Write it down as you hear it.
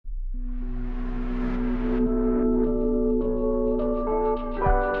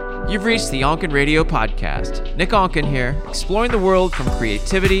You've reached the Onken Radio Podcast. Nick Onken here, exploring the world from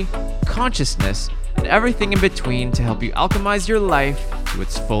creativity, consciousness, and everything in between to help you alchemize your life to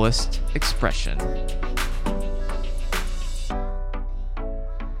its fullest expression.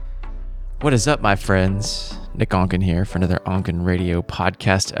 What is up, my friends? Nick Onken here for another Onken Radio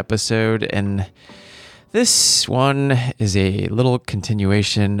Podcast episode, and this one is a little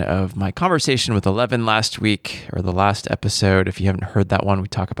continuation of my conversation with E11 last week, or the last episode. If you haven't heard that one, we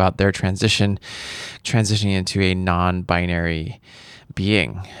talk about their transitioning into a non-binary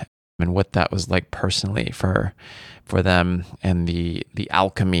being and what that was like personally for them, and the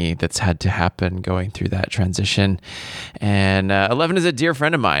alchemy that's had to happen going through that transition. And E11 is a dear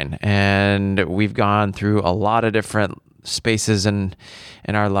friend of mine, and we've gone through a lot of different spaces in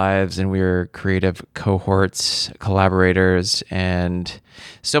our lives, and we're creative cohorts, collaborators, and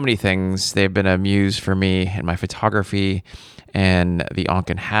so many things. They've been a muse for me in my photography and the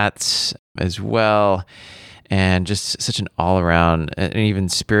Onken hats as well, and just such an all-around, and even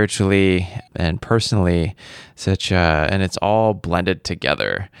spiritually and personally, and it's all blended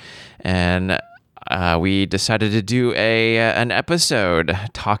together. And we decided to do an episode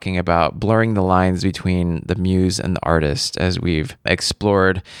talking about blurring the lines between the muse and the artist, as we've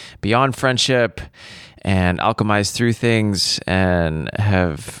explored beyond friendship and alchemized through things and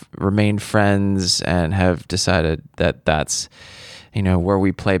have remained friends and have decided that that's where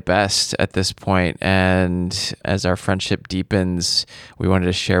we play best at this point. And as our friendship deepens, we wanted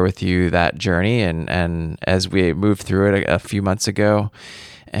to share with you that journey and as we moved through it a few months ago,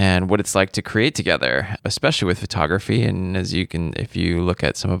 and what it's like to create together, especially with photography. And as you can, if you look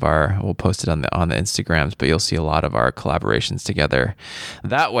at some of we'll post it on the Instagrams, but you'll see a lot of our collaborations together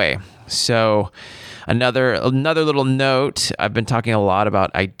that way. So another little note, I've been talking a lot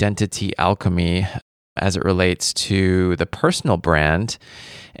about identity alchemy as it relates to the personal brand.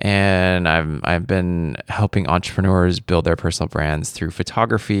 And I've been helping entrepreneurs build their personal brands through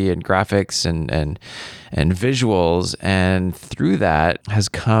photography and graphics and visuals. And through that has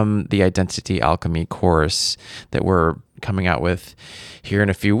come the Identity Alchemy course that we're coming out with here in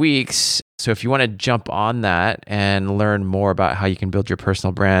a few weeks. So if you want to jump on that and learn more about how you can build your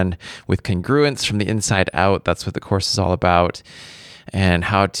personal brand with congruence from the inside out, that's what the course is all about, and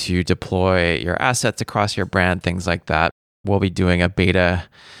how to deploy your assets across your brand, things like that. We'll be doing a beta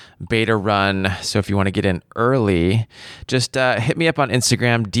run. So if you want to get in early, just hit me up on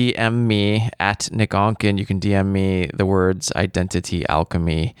Instagram, DM me at Nick Onken. You can DM me the words Identity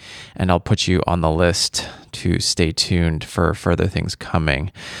Alchemy, and I'll put you on the list to stay tuned for further things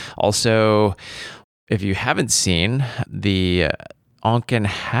coming. Also, if you haven't seen the Onken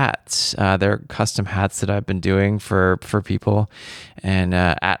hats, they're custom hats that I've been doing for people, and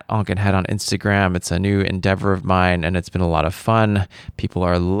at Onken Hat on Instagram. It's a new endeavor of mine, and it's been a lot of fun. People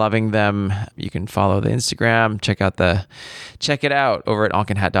are loving them. You can follow the Instagram, check it out over at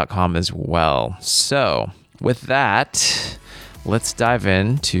onkenhat.com as well. So with that, let's dive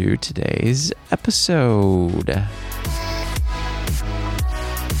into today's episode.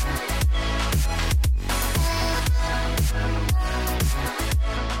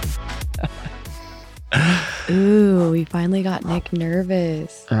 Ooh, we finally got Nick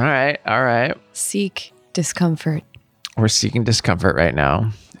nervous. All right. Seek discomfort. We're seeking discomfort right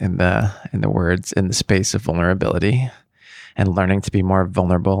now in the space of vulnerability and learning to be more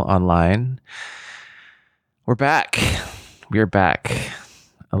vulnerable online. We're back. We're back.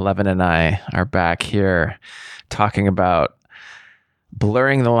 E11 and I are back here talking about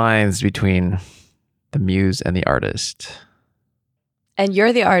blurring the lines between the muse and the artist. And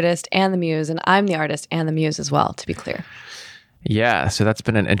you're the artist and the muse, and I'm the artist and the muse as well, to be clear. Yeah, so that's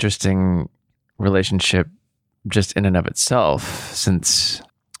been an interesting relationship just in and of itself since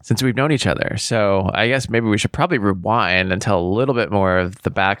we've known each other. So I guess maybe we should probably rewind and tell a little bit more of the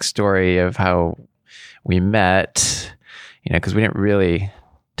backstory of how we met, because we didn't really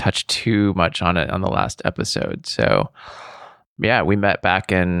touch too much on it on the last episode. So yeah, we met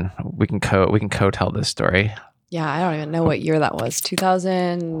back in, we can co-tell this story. Yeah, I don't even know what year that was.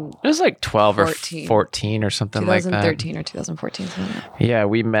 2000. It was like 12 or 14 or something like that. 2013 or 2014. Something like that. Yeah,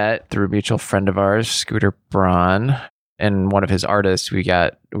 we met through a mutual friend of ours, Scooter Braun, and one of his artists. We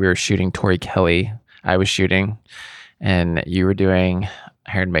were shooting Tori Kelly. I was shooting, and you were doing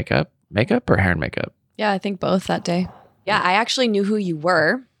hair and makeup or hair and makeup. Yeah, I think both that day. Yeah, I actually knew who you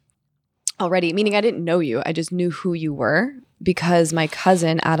were already, meaning I didn't know you. I just knew who you were because my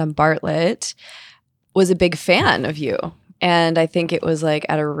cousin, Adam Bartlett, was a big fan of you. And I think it was like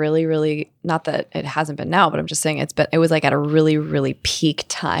at a really, really, not that it hasn't been now, but I'm just saying it was like at a really, really peak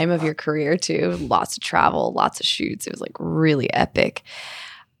time of your career too. Lots of travel, lots of shoots. It was like really epic.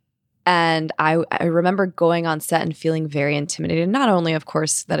 And I remember going on set and feeling very intimidated, not only, of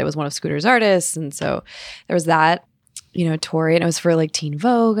course, that it was one of Scooter's artists. And so there was that, Tori, and it was for like Teen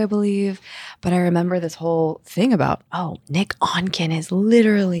Vogue, I believe. But I remember this whole thing about, Nick Onken is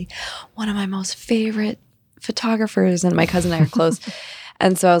literally one of my most favorite photographers. And my cousin and I are close.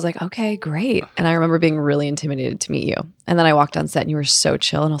 And so I was like, okay, great. And I remember being really intimidated to meet you. And then I walked on set and you were so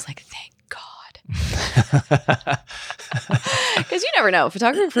chill. And I was like, thank God. Because you never know.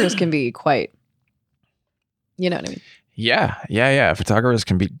 Photographers can be quite, you know what I mean? Yeah. Photographers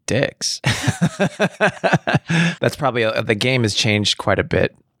can be dicks. That's probably, the game has changed quite a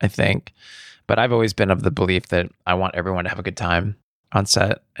bit, I think. But I've always been of the belief that I want everyone to have a good time on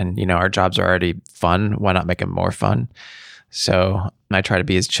set. And, our jobs are already fun. Why not make them more fun? So I try to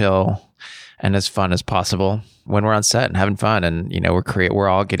be as chill and as fun as possible when we're on set and having fun. And, we're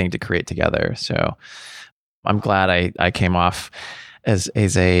all getting to create together. So I'm glad I came off as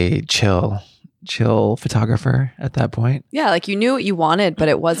a chill photographer at that point. Yeah, like you knew what you wanted, but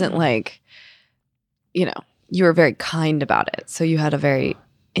it wasn't like, you were very kind about it. So you had a very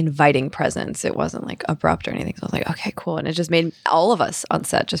inviting presence. It wasn't like abrupt or anything. So I was like, okay, cool. And it just made all of us on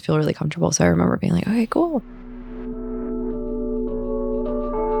set just feel really comfortable. So I remember being like, okay, cool.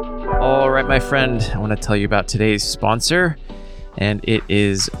 All right, my friend, I want to tell you about today's sponsor, and it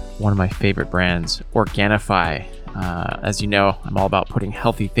is one of my favorite brands, Organifi. As you know, I'm all about putting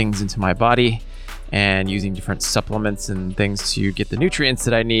healthy things into my body and using different supplements and things to get the nutrients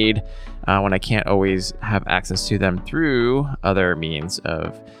that I need when I can't always have access to them through other means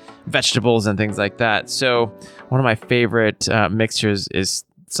of vegetables and things like that. So one of my favorite mixtures is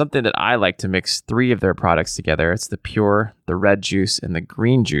something that I like to mix 3 of their products together. It's the pure, the red juice, and the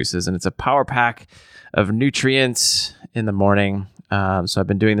green juices. And it's a power pack of nutrients in the morning. So I've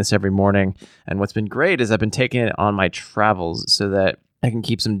been doing this every morning. And what's been great is I've been taking it on my travels so that I can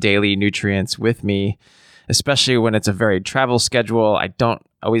keep some daily nutrients with me, especially when it's a very travel schedule. I don't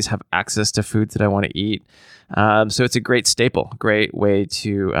always have access to foods that I want to eat. So it's a great staple, great way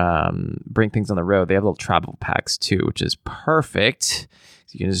to bring things on the road. They have little travel packs too, which is perfect.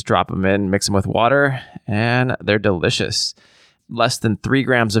 You can just drop them in, mix them with water, and they're delicious. Less than 3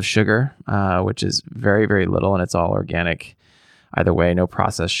 grams of sugar, which is very, very little, and it's all organic. Either way, no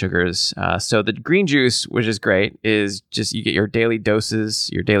processed sugars. So the green juice, which is great, is just you get your daily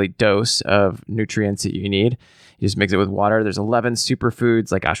dose of nutrients that you need. You just mix it with water. There's 11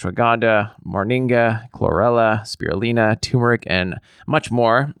 superfoods like ashwagandha, moringa, chlorella, spirulina, turmeric, and much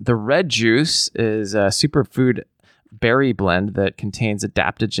more. The red juice is a superfood berry blend that contains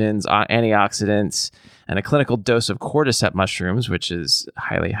adaptogens, antioxidants, and a clinical dose of cordyceps mushrooms, which is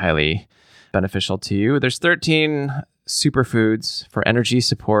highly, highly beneficial to you. There's 13 superfoods for energy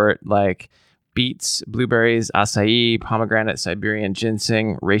support like beets, blueberries, acai, pomegranate, Siberian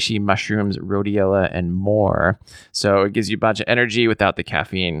ginseng, reishi mushrooms, rhodiola, and more. So it gives you a bunch of energy without the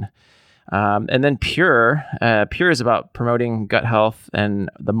caffeine. And then Pure is about promoting gut health, and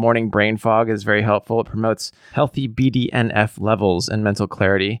the morning brain fog is very helpful. It promotes healthy BDNF levels and mental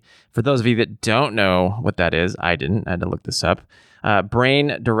clarity. For those of you that don't know what that is, I didn't. I had to look this up.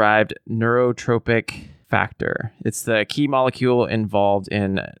 Brain-derived neurotropic factor. It's the key molecule involved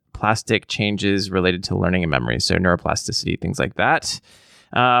in plastic changes related to learning and memory. So neuroplasticity, things like that.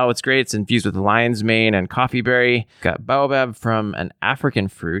 What's great, it's infused with lion's mane and coffee berry. Got baobab from an African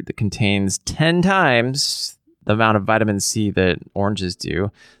fruit that contains 10 times the amount of vitamin C that oranges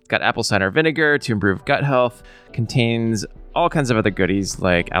do. It's got apple cider vinegar to improve gut health. Contains all kinds of other goodies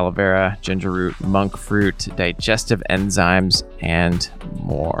like aloe vera, ginger root, monk fruit, digestive enzymes, and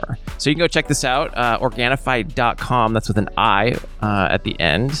more. So you can go check this out, Organifi.com. That's with an I at the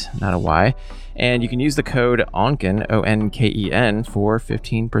end, not a Y. And you can use the code ONKEN, ONKEN, for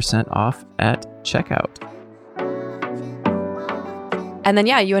 15% off at checkout. And then,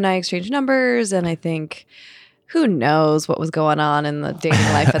 you and I exchanged numbers, and I think who knows what was going on in the dating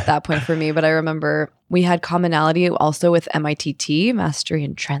life at that point for me. But I remember we had commonality also with MITT, Mastery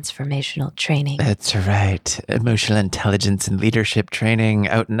in Transformational Training. That's right. Emotional intelligence and leadership training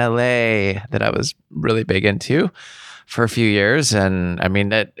out in LA that I was really big into for a few years. And I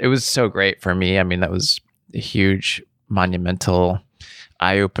mean, it was so great for me. I mean, that was a huge, monumental,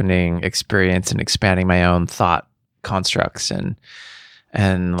 eye-opening experience and expanding my own thought constructs and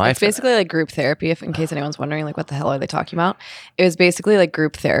life. It's basically like group therapy, if in case anyone's wondering, like, what the hell are they talking about? It was basically like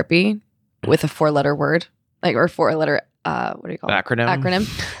group therapy with a 4-letter word, like, or 4-letter, what do you call it? Acronym.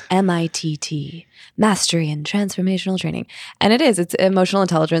 MITT, Mastery in Transformational Training. And it's emotional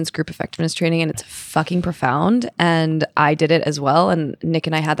intelligence, group effectiveness training, and it's fucking profound. And I did it as well. And Nick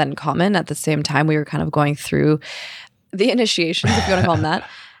and I had that in common. At the same time, we were kind of going through the initiations, if you want to call them that.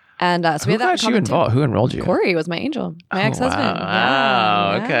 And so we Who had that got you involved? Who enrolled you? Corey was my angel, my ex-husband.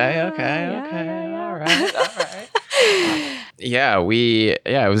 Wow. Yeah. Okay. All right. Yeah,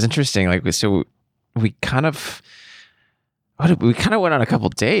 it was interesting. Like, so we kind of went on a couple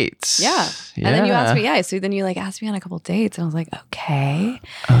dates. Yeah. And then you asked me, so then you like asked me on a couple dates, and I was like, okay.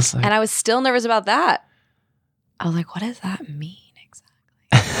 And I was still nervous about that. I was like, what does that mean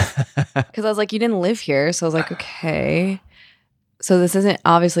exactly? Because I was like, you didn't live here. So I was like, okay. So this isn't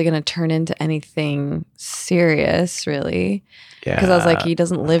obviously going to turn into anything serious, really. Yeah. Because I was like, he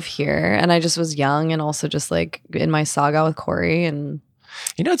doesn't live here. And I just was young and also just like in my saga with Corey. And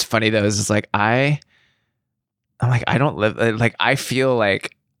you know what's funny though is like I'm like, I don't live, like I feel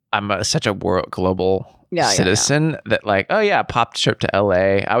like I'm such a global citizen that like, oh yeah, pop trip to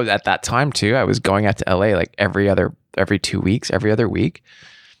LA. I was at that time too. I was going out to LA like every 2 weeks, every other week.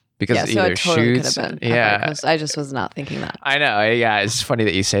 Because so either it totally shoots, could have been. I just was not thinking that. I know. Yeah, it's funny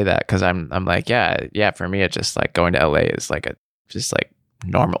that you say that because I'm like, yeah. For me, it's just like going to LA is like just like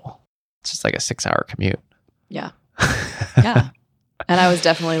normal. It's just like a 6-hour commute. Yeah, yeah. And I was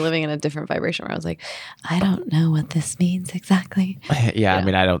definitely living in a different vibration where I was like, I don't know what this means exactly. Yeah, I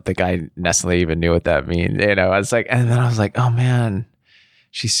mean, I don't think I necessarily even knew what that means. You know, I was like, and then I was like, oh man,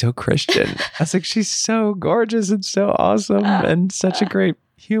 she's so Christian. I was like, she's so gorgeous and so awesome and such a great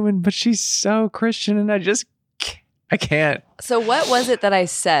human, but she's so Christian, and I can't. So what was it that I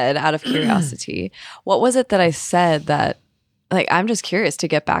said out of curiosity? What was it that I said that, like, I'm just curious to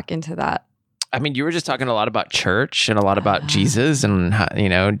get back into that. I mean, you were just talking a lot about church and a lot about Jesus and how,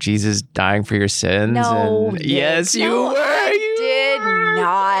 Jesus dying for your sins. No, yes, you were. I did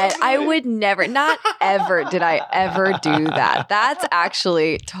not. I would never, not ever did I ever do that. That's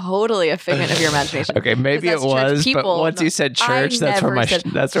actually totally a figment of your imagination. Okay, maybe it was, but once you said church, that's where my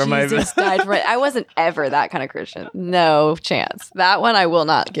Jesus died for it. I wasn't ever that kind of Christian. No chance. That one I will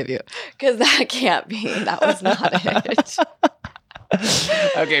not give you because that can't be. That was not it.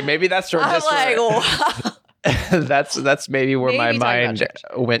 Okay, maybe that's where that's maybe where my mind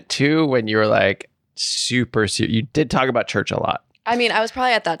went to when you were like super serious. You did talk about church a lot. I mean, I was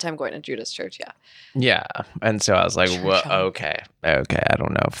probably at that time going to Judas Church, yeah, and so I was like, well, okay, I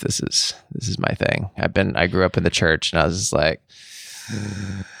don't know if this is my thing. I grew up in the church, and I was just like,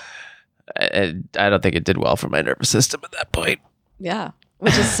 I don't think it did well for my nervous system at that point. Yeah,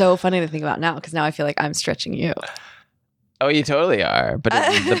 which is so funny to think about now because now I feel like I'm stretching you. Oh, you totally are, but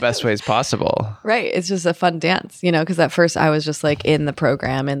in the best ways possible. Right. It's just a fun dance, because at first I was just like in the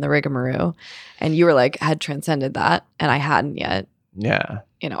program, in the rigmarole, and you were like, had transcended that, and I hadn't yet. Yeah.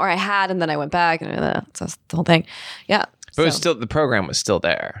 Or I had, and then I went back, and that's the whole thing. Yeah. But it was still, the program was still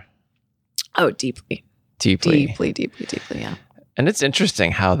there. Oh, deeply. Deeply, yeah. And it's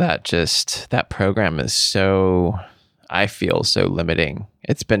interesting how that program is so, I feel so limiting.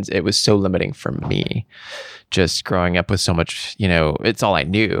 It was so limiting for me. Just growing up with so much, it's all I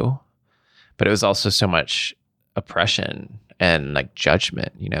knew, but it was also so much oppression and like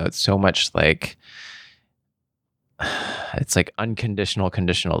judgment, it's so much like, it's like conditional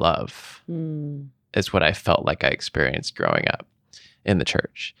love is what I felt like I experienced growing up in the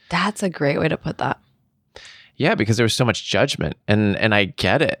church. That's a great way to put that. Yeah, because there was so much judgment and I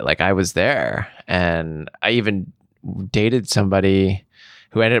get it. Like I was there and I even dated somebody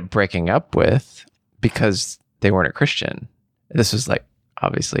who I ended up breaking up with because they weren't a Christian. This was like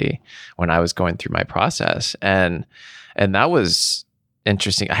obviously when I was going through my process, and that was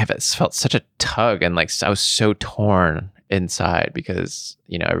interesting. I felt such a tug, and like I was so torn inside because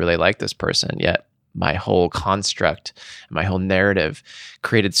I really liked this person, yet my whole construct, my whole narrative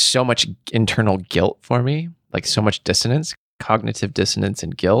created so much internal guilt for me, like so much dissonance, cognitive dissonance,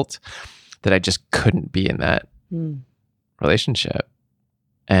 and guilt that I just couldn't be in that relationship.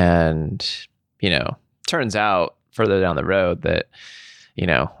 And turns out further down the road that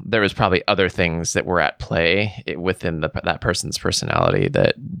there was probably other things that were at play within that person's personality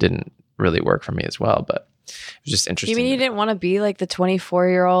that didn't really work for me as well. But it was just interesting. You mean you didn't want to be like the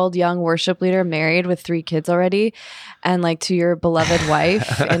 24-year-old young worship leader married with 3 kids already and like to your beloved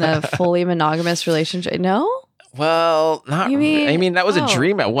wife in a fully monogamous relationship? No? Well, not really. I mean, that was a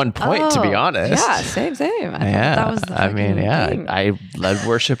dream at one point, to be honest. Yeah, same. That was the thing. I led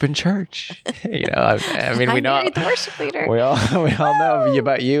worship in church. I mean, we know the worship leader. We all know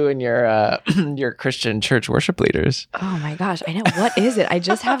about you and your Christian church worship leaders. Oh my gosh, I know. What is it? I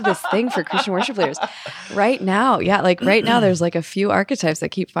just have this thing for Christian worship leaders right now. Yeah, like right now, there's like a few archetypes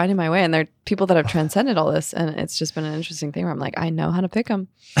that keep finding my way, and they're people that have transcended all this, and it's just been an interesting thing where I'm like, I know how to pick them.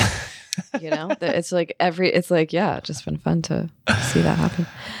 It's like just been fun to see that happen.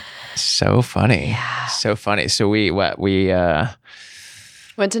 So funny. Yeah. So funny. So we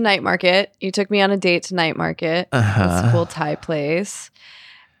Went to night market. You took me on a date to night market. This cool Thai place.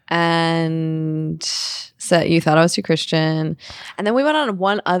 And said you thought I was too Christian. And then we went on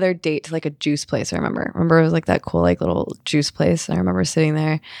one other date to like a juice place, I remember. Remember it was like that cool like little juice place. And I remember sitting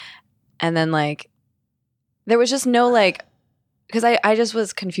there. And then like there was just no like, because I just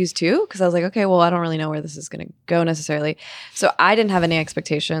was confused too. Because I was like, okay, well, I don't really know where this is going to go necessarily. So I didn't have any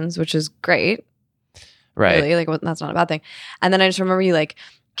expectations, which is great. Right. Really, like well, that's not a bad thing. And then I just remember you like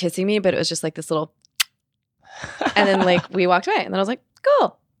kissing me, but it was just like this little, and then like we walked away, and then I was like,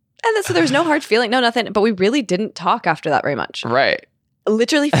 cool. And then so there was no hard feeling, no nothing. But we really didn't talk after that very much. Right.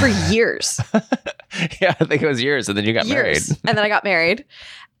 Literally for years. Yeah, I think it was years, and then you got married. And then I got married.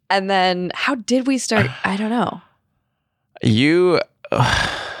 And then how did we start? I don't know.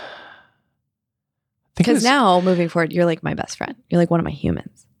 Because now moving forward, you're like my best friend. You're like one of my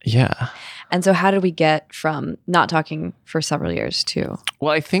humans. Yeah. And so how did we get from not talking for several years to?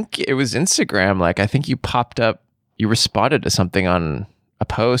 Well, I think it was Instagram. Like, I think you popped up, you responded to something on a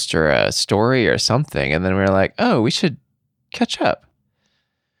post or a story or something. And then we were like, oh, we should catch up.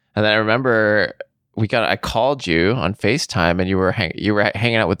 And then I remember I called you on FaceTime, and you were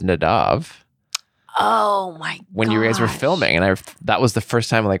hanging out with Nadav. Oh my god! When you guys were filming, and that was the first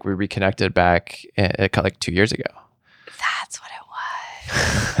time like we reconnected back like 2 years ago. That's what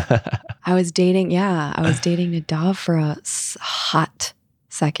it was. I was dating Nadav for a hot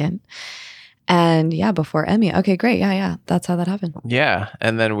second. And yeah, before Emmy. Okay, great. Yeah. That's how that happened. Yeah.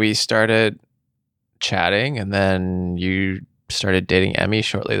 And then we started chatting, and then you started dating Emmy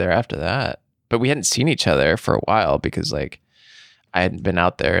shortly thereafter that. But we hadn't seen each other for a while because like I hadn't been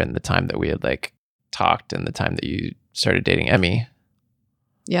out there in the time that we had like talked and the time that you started dating Emmy.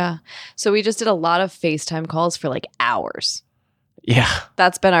 Yeah. So we just did a lot of FaceTime calls for like hours. Yeah.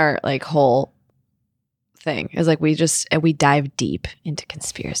 That's been our like whole thing. Is like we dive deep into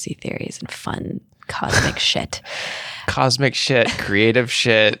conspiracy theories and fun cosmic shit. Cosmic shit, creative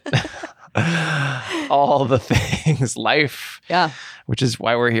shit. All the things, life. Yeah. Which is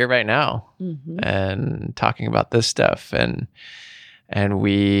why we're here right now and talking about this stuff. And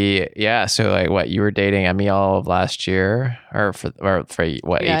so like what, you were dating Emmy all of last year or for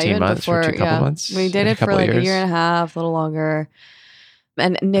what, 18 months or a couple months? We dated for like a year and a half, a little longer.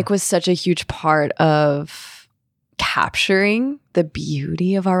 And Nick was such a huge part of capturing the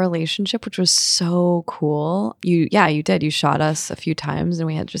beauty of our relationship, which was so cool. You did. You shot us a few times, and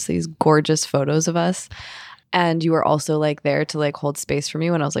we had just these gorgeous photos of us. And you were also like there to like hold space for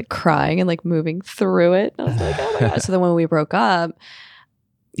me when I was like crying and like moving through it. And I was like, oh my God. So then when we broke up,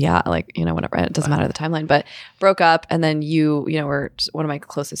 like, whatever, it doesn't matter the timeline, but broke up. And then you were one of my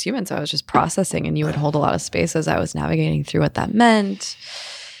closest humans. So I was just processing, and you would hold a lot of space as I was navigating through what that meant.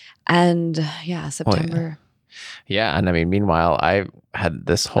 And September. Yeah. And I mean, meanwhile, I had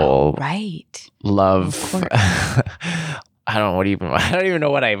this whole love. I don't even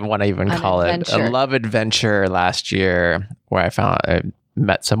know what I want to even call it. A love adventure last year where I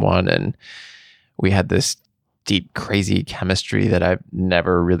met someone, and we had this deep, crazy chemistry that I've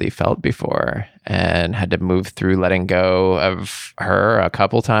never really felt before, and had to move through letting go of her a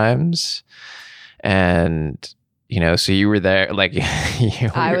couple times. And so you were there, like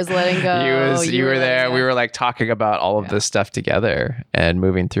I was letting go. You were there. We were like talking about all of this stuff together and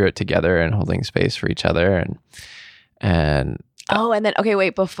moving through it together and holding space for each other. And then okay,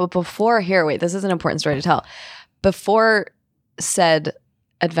 wait, before here, wait, this is an important story to tell. Before said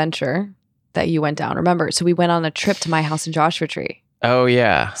adventure that you went down, remember? So we went on a trip to my house in Joshua Tree. Oh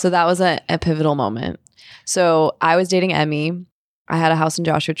yeah. So that was a pivotal moment. So I was dating Emmy. I had a house in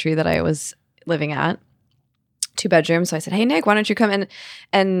Joshua Tree that I was living at, 2 bedrooms. So I said, hey Nick, why don't you come in?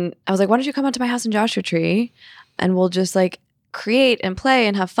 And I was like, why don't you come out to my house in Joshua Tree, and we'll just like create and play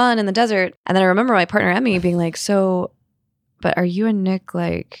and have fun in the desert. And then I remember my partner Emmy being like, so, but are you and Nick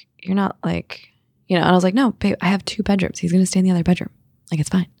like, you're not like, and I was like, no, babe, I have 2 bedrooms. He's going to stay in the other bedroom. Like, it's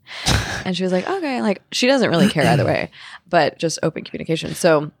fine. And she was like, okay. Like, she doesn't really care either way, but just open communication.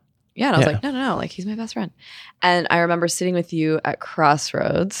 So yeah. And I was like, no, like he's my best friend. And I remember sitting with you at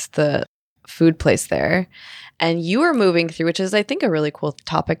Crossroads, the food place there. And you were moving through, which is, I think, a really cool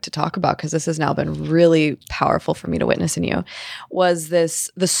topic to talk about, because this has now been really powerful for me to witness in you, was the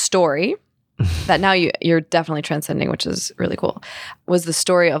story that now you're definitely transcending, which is really cool, was the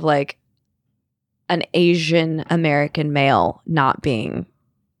story of like an Asian American male not being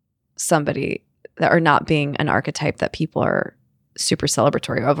somebody that, or not being an archetype that people are super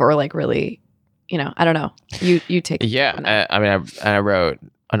celebratory of, or like really, I don't know. You take it. Yeah. I wrote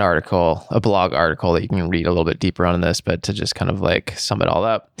an article, a blog article that you can read a little bit deeper on this, but to just kind of like sum it all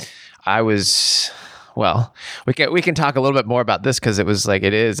up, I was well, we can talk a little bit more about this because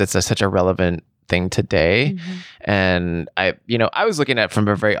it's such a relevant thing today. And I was looking at it from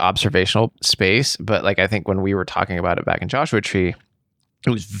a very observational space, but like I think when we were talking about it back in Joshua Tree, it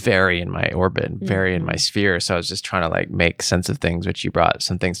was very in my orbit, very in my sphere. So I was just trying to like make sense of things, which you brought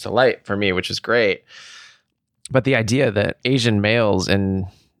some things to light for me, which is great. But the idea that Asian males in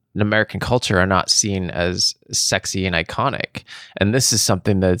American culture are not seen as sexy and iconic, and this is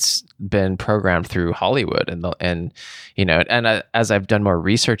something that's been programmed through Hollywood, and as I've done more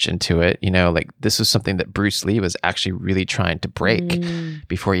research into it, like this was something that Bruce Lee was actually really trying to break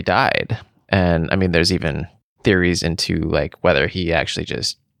before he died. And I mean, there's even theories into like whether he actually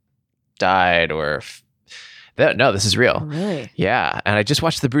just died or no, this is real. Oh, really? Yeah. And I just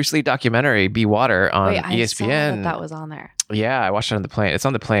watched the Bruce Lee documentary Be Water on ESPN. I saw that was on there. Yeah, I watched it on the plane. It's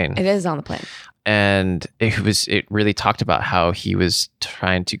on the plane. It is on the plane. And it really talked about how he was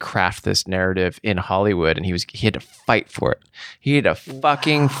trying to craft this narrative in Hollywood, and he had to fight for it. He had to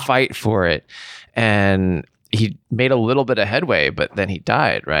fucking fight for it. And he made a little bit of headway, but then he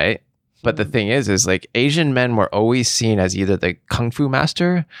died, right? But the thing is like Asian men were always seen as either the kung fu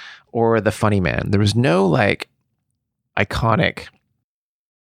master or the funny man. There was no like iconic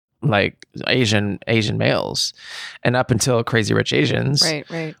like Asian males. And up until Crazy Rich Asians,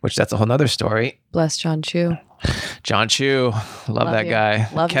 right, which that's a whole nother story. Bless John Chu. John Chu, love that you. guy.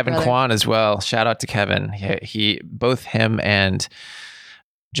 Love Kevin you, Kwan as well. Shout out to Kevin. He both him and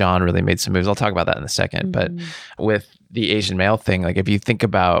John really made some moves. I'll talk about that in a second. But with the Asian male thing, like if you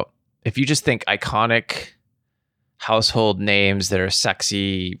just think iconic household names that are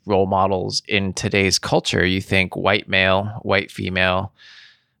sexy role models in today's culture, you think white male, white female,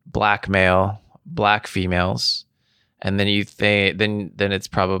 black male, black females, and then you think then it's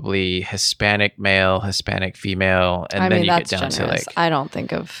probably Hispanic male, Hispanic female, and then you get down to like I don't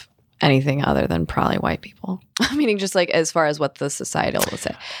think of anything other than probably white people. Meaning just like as far as what the societal would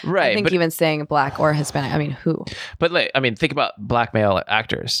say. Right. I think even saying black or Hispanic, I mean, who? But like, I mean, think about black male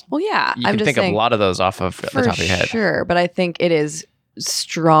actors. Well, yeah. You can think of a lot of those off of the top of your head. Sure, but I think it is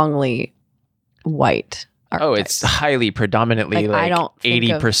strongly white archetypes. It's highly predominantly like I don't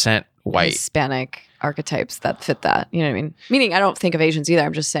 80% white. Hispanic archetypes that fit that. You know what I mean? Meaning I don't think of Asians either.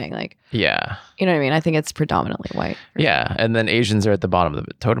 I'm just saying like, yeah. You know what I mean? I think it's predominantly white. Yeah. And then Asians are at the bottom of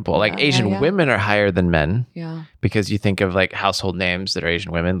the totem pole. Like Asian women are higher than men. Yeah. Because you think of like household names that are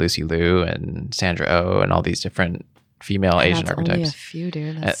Asian women, Lucy Liu and Sandra Oh and all these different female Asian archetypes. Only a few,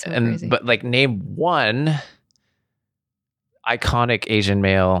 dude. That's so crazy. But like name one iconic Asian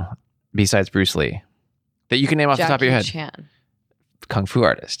male besides Bruce Lee that you can name off the top of your head. Chan. Kung fu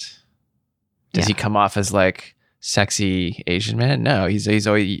artist. Does he come off as like sexy Asian man? No, he's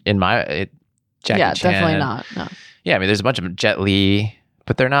always in my Jackie Chan. Definitely not. No. Yeah, I mean, there's a bunch of Jet Li,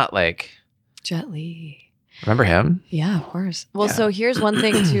 but they're not like Jet Li. Remember him? Yeah, of course. Well, so here's one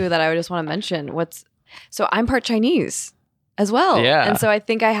thing too that I just want to mention. So I'm part Chinese as well. Yeah. And so I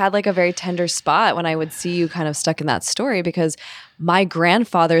think I had like a very tender spot when I would see you kind of stuck in that story because my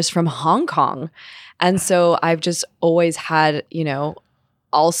grandfather's from Hong Kong. And so I've just always had,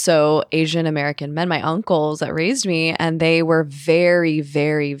 also Asian American men, my uncles that raised me, and they were very,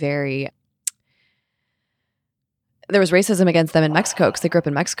 very, very, there was racism against them in Mexico because they grew up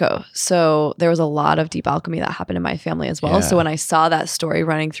in Mexico. So there was a lot of deep alchemy that happened in my family as well. Yeah. So when I saw that story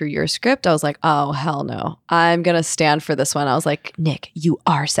running through your script, I was like, oh, hell no. I'm going to stand for this one. I was like, Nick, you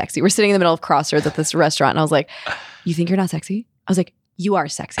are sexy. We're sitting in the middle of Crossroads at this restaurant. And I was like, you think you're not sexy? I was like, you are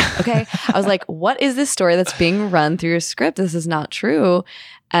sexy. Okay. I was like, what is this story that's being run through your script? This is not true.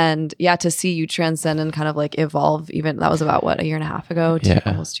 And yeah, to see you transcend and kind of like evolve, even that was about a year and a half ago,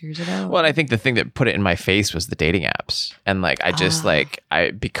 almost 2 years ago. Well, and I think the thing that put it in my face was the dating apps. And like, I just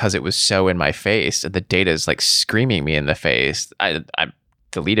because it was so in my face, the data is like screaming me in the face. I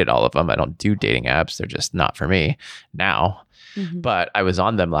deleted all of them. I don't do dating apps. They're just not for me now. Mm-hmm. But I was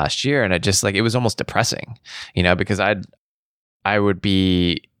on them last year and it was almost depressing, because I would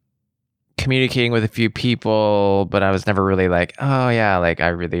be communicating with a few people, but I was never really like, oh yeah, like I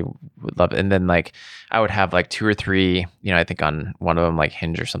really would love it. And then like I would have like 2 or 3, I think on one of them like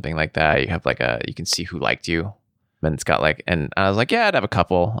Hinge or something like that, you have like you can see who liked you. And it's got like, and I was like, yeah, I'd have a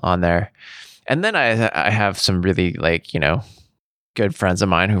couple on there. And then I have some really like, good friends of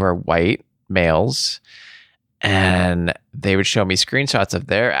mine who are white males, and they would show me screenshots of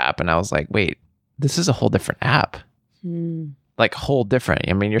their app. And I was like, wait, this is a whole different app. Like whole different.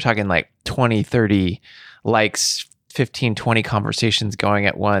 I mean, you're talking like 20, 30 likes, 15, 20 conversations going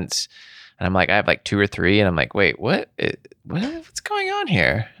at once. And I'm like, I have like 2 or 3. And I'm like, wait, what's going on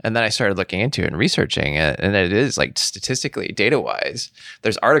here? And then I started looking into it and researching it. And it is like statistically, data wise,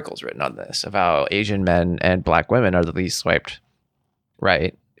 there's articles written on this of how Asian men and Black women are the least swiped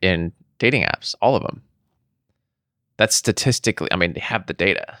right in dating apps, all of them. That's statistically, I mean, they have the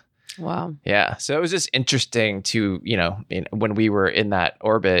data. Wow. Yeah. So it was just interesting to, when we were in that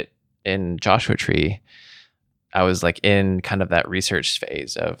orbit in Joshua Tree, I was like in kind of that research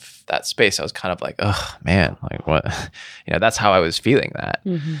phase of that space. I was kind of like, oh man, like what, that's how I was feeling that.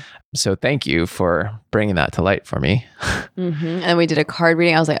 Mm-hmm. So thank you for bringing that to light for me. Mm-hmm. And we did a card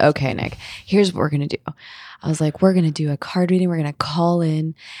reading. I was like, okay, Nick, here's what we're going to do. I was like, we're going to do a card reading. We're going to call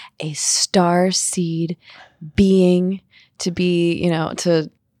in a star seed being to be, to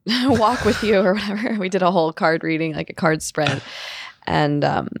walk with you or whatever. We did a whole card reading, like a card spread. And,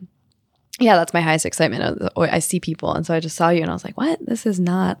 yeah, that's my highest excitement. I see people. And so I just saw you and I was like, what? This is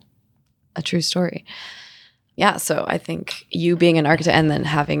not a true story. Yeah. So I think you being an architect and then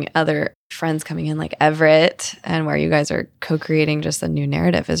having other friends coming in like Everett and where you guys are co-creating just a new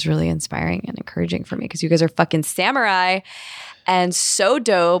narrative is really inspiring and encouraging for me because you guys are fucking samurai and so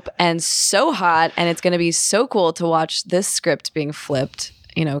dope and so hot. And it's going to be so cool to watch this script being flipped,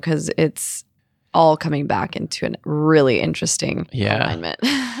 because it's all coming back into a really interesting alignment.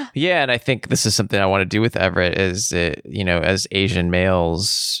 Yeah. And I think this is something I want to do with Everett is, as Asian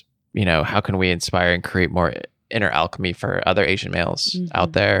males, how can we inspire and create more inner alchemy for other Asian males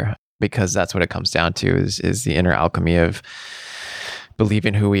out there? Because that's what it comes down to is the inner alchemy of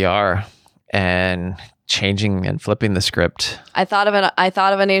believing who we are and changing and flipping the script. I thought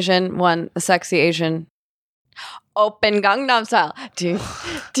of an Asian one, a sexy Asian. Open Gangnam Style.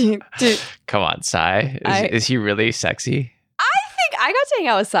 Come on, Psy. Is he really sexy? I think I got to hang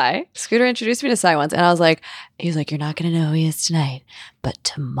out with Psy. Scooter introduced me to Psy once, and I was like, he's like, you're not going to know who he is tonight, but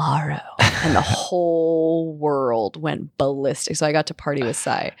tomorrow. And the whole world went ballistic. So I got to party with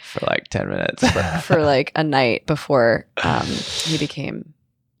Psy. For like 10 minutes. for like a night before he became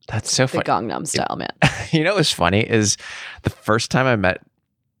That's so funny. The Gangnam Style man. What's funny is the first time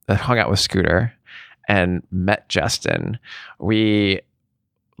I hung out with Scooter and met Justin, we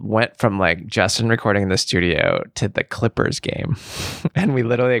went from like Justin recording in the studio to the Clippers game. And we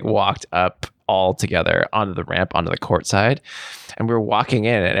literally walked up all together onto the ramp, onto the court side. And we were walking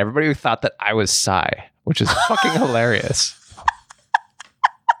in and everybody thought that I was Psy, which is fucking hilarious.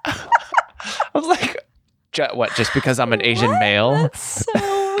 I was like, what, just because I'm an Asian male? That's so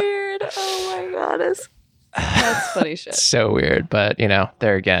weird. Oh my God. That's funny shit. So weird. But,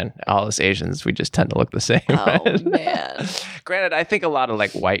 there again, all us Asians, we just tend to look the same. Oh, right? man. Granted, I think a lot of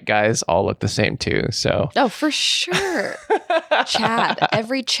like white guys all look the same too. So. Oh, for sure. Chad.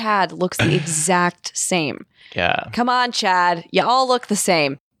 Every Chad looks the exact same. Yeah. Come on, Chad. You all look the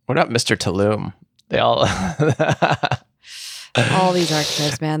same. What about Mr. Tulum? They all. All these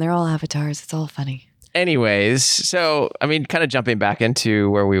archetypes, man. They're all avatars. It's all funny. Anyways, so, kind of jumping back into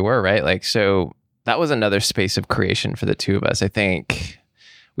where we were, right? Like, so that was another space of creation for the two of us. I think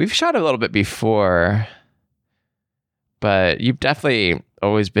we've shot a little bit before, but you've definitely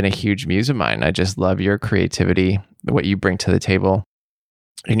always been a huge muse of mine. I just love your creativity, what you bring to the table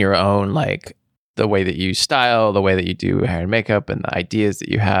in your own, like the way that you style, the way that you do hair and makeup and the ideas that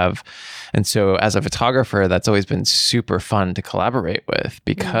you have. And so as a photographer, that's always been super fun to collaborate with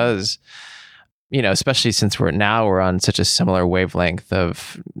because especially since we're on such a similar wavelength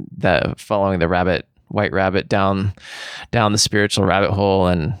of following the white rabbit down the spiritual rabbit hole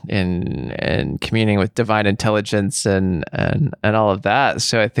and communing with divine intelligence and all of that.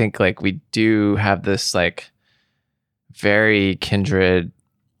 So I think like we do have this like very kindred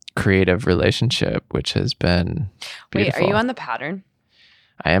creative relationship, which has been beautiful. Wait, are you on the pattern?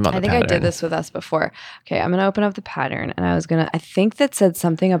 I am on the pattern. I think I did this with us before. Okay, I'm going to open up the pattern and I think that said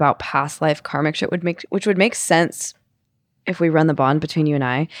something about past life karmic shit which would make sense if we run the bond between you and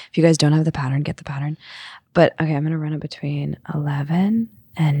I. If you guys don't have the pattern, get the pattern. But okay, I'm going to run it between 11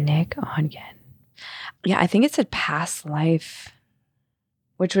 and Nick Ongen. Yeah, I think it said past life,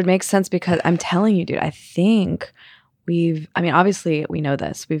 which would make sense because I'm telling you, dude, I think obviously we know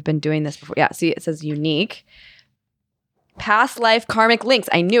this. We've been doing this before. Yeah, see, it says unique. Past life karmic links.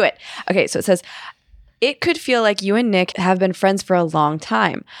 I knew it. Okay, so it says, it could feel like you and Nick have been friends for a long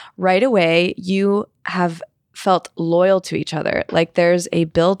time. Right away, you have felt loyal to each other. Like there's a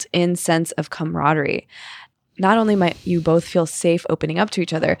built-in sense of camaraderie. Not only might you both feel safe opening up to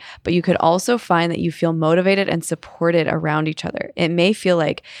each other, but you could also find that you feel motivated and supported around each other. It may feel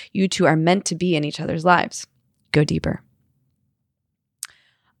like you two are meant to be in each other's lives. Go deeper.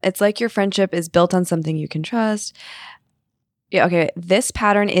 It's like your friendship is built on something you can trust. Yeah, okay. This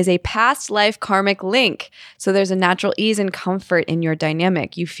pattern is a past life karmic link. So there's a natural ease and comfort in your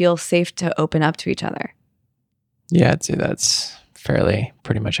dynamic. You feel safe to open up to each other. Yeah, I'd say that's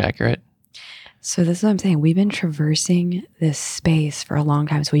pretty much accurate. So this is what I'm saying. We've been traversing this space for a long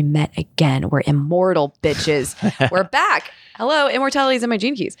time. So we met again. We're immortal, bitches. We're back. Hello, immortality's in my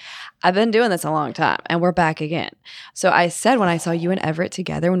gene keys. I've been doing this a long time, and we're back again. So I said when I saw you and Everett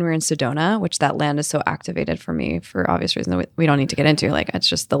together when we were in Sedona, which that land is so activated for me for obvious reasons that we don't need to get into. Like, it's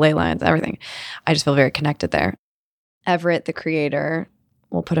just the ley lines, everything. I just feel very connected there. Everett, the creator,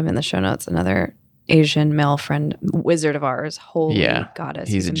 we'll put him in the show notes, another Asian male friend, wizard of ours. Holy goddess.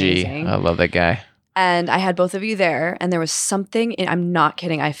 He's a G. Amazing. I love that guy. And I had both of you there, and there was something, I'm not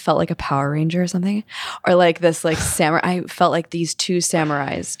kidding, I felt like a Power Ranger or something, or like this like samurai. I felt like these two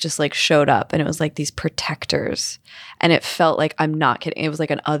samurais just like showed up, and it was like these protectors, and it felt like, I'm not kidding, it was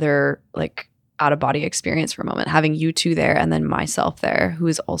like an other like out of body experience for a moment, having you two there and then myself there, who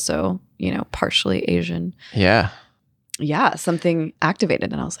is also, you know, partially Asian. Yeah. Yeah, something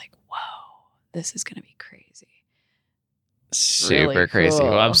activated, and I was like, whoa, this is gonna be crazy. Super Really crazy. cool.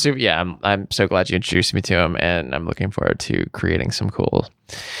 Well, I'm so glad you introduced me to him, and I'm looking forward to creating some cool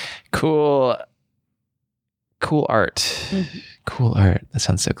art. Mm-hmm. Cool art. That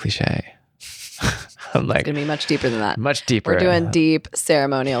sounds so cliche. I'm like, It's gonna be much deeper than that. much deeper. We're doing deep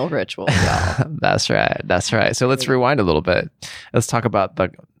ceremonial rituals, y'all. That's right. So let's rewind a little bit. Let's talk about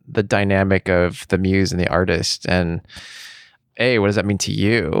the dynamic of the muse and the artist, and what does that mean to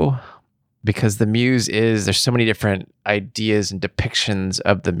you? Because the muse there's so many different ideas and depictions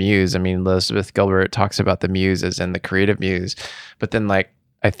of the muse. I mean, Elizabeth Gilbert talks about the muse as in the creative muse, but then like,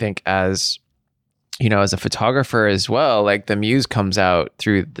 I think as, you know, as a photographer as well, like the muse comes out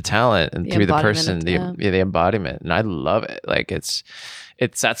through the talent and through the person, the embodiment. And I love it. Like that's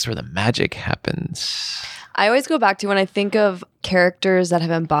where the magic happens. I always go back to when I think of characters that have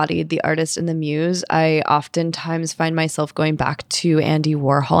embodied the artist and the muse, I oftentimes find myself going back to Andy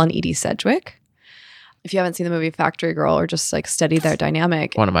Warhol and Edie Sedgwick. If you haven't seen the movie Factory Girl or just like studied their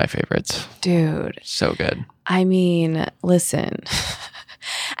dynamic. One of my favorites. Dude. So good. I mean, listen.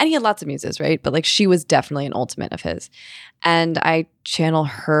 And he had lots of muses, right? But like she was definitely an ultimate of his. And I channel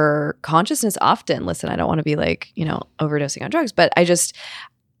her consciousness often. Listen, I don't want to be like, you know, overdosing on drugs, but I just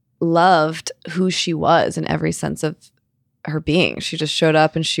loved who she was in every sense of her being. She just showed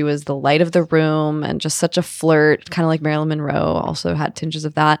up and she was the light of the room and just such a flirt, kind of like Marilyn Monroe, also had tinges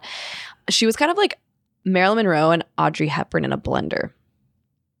of that. She was kind of like Marilyn Monroe and Audrey Hepburn in a blender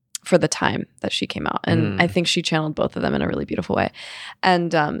for the time that she came out. And I think she channeled both of them in a really beautiful way.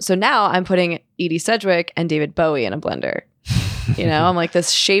 And so now I'm putting Edie Sedgwick and David Bowie in a blender. You know, I'm like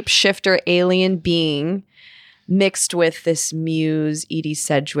this shapeshifter alien being mixed with this muse, Edie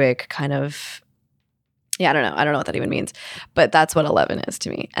Sedgwick kind of, I don't know what that even means, but that's what 11 is to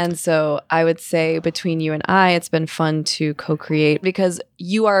me. And so I would say between you and I, it's been fun to co-create because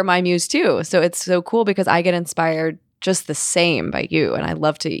you are my muse too. So it's so cool because I get inspired just the same by you. And I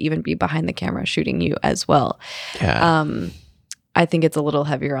love to even be behind the camera shooting you as well. Yeah. I think it's a little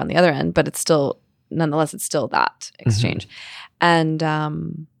heavier on the other end, but it's still, nonetheless, it's still that exchange. And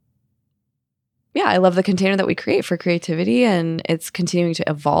I love the container that we create for creativity, and it's continuing to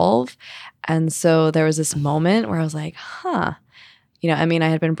evolve. And so there was this moment where I was like, you know, I mean, I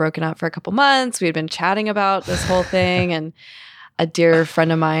had been broken up for a couple months. We had been chatting about this whole thing. And a dear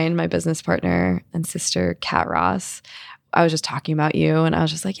friend of mine, my business partner and sister, Kat Ross, I was just talking about you. And I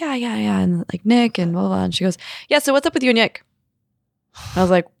was just like, yeah. And like Nick and blah, blah, blah. And she goes, yeah, so what's up with you and Nick? And I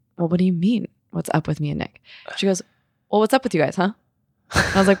was like, well, what do you mean? What's up with me and Nick? She goes, well, what's up with you guys, huh?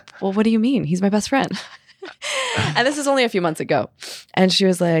 And I was like, well, what do you mean? He's my best friend. And this is only a few months ago. And she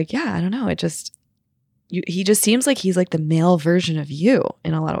was like, yeah, I don't know. He just seems like he's like the male version of you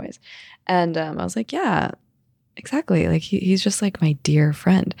in a lot of ways. And I was like, yeah, exactly. Like he's just like my dear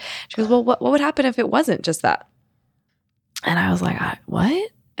friend. She goes, well, what would happen if it wasn't just that? And I was like,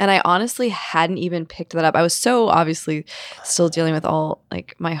 what? And I honestly hadn't even picked that up. I was so obviously still dealing with all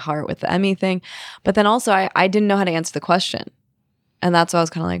like my heart with the Emmy thing. But then also I didn't know how to answer the question. And that's why I was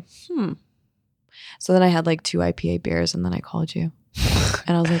kind of like, So then I had like 2 IPA beers and then I called you.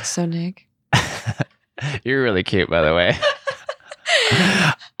 And I was like, so Nick? You're really cute, by the way.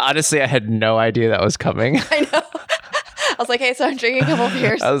 Honestly, I had no idea that was coming. I know. I was like, hey, so I'm drinking a couple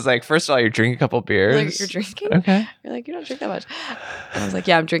beers. I was like, first of all, you're drinking a couple beers. Like, you're drinking? Okay. You're like, you don't drink that much. And I was like,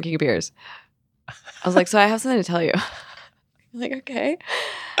 yeah, I'm drinking beers. I was like, so I have something to tell you. You're like, okay.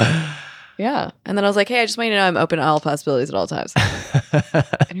 Yeah. And then I was like, hey, I just want you to know I'm open to all possibilities at all times.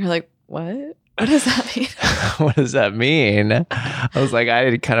 And you're like, what? What does that mean? What does that mean? I was like,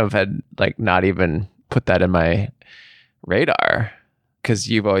 I kind of had like not even put that in my radar because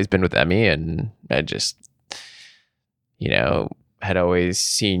you've always been with Emmy, and I just, had always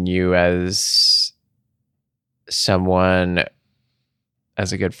seen you as someone,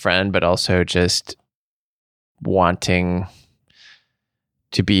 as a good friend, but also just wanting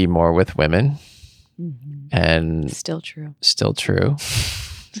to be more with women. Mm-hmm. And still true.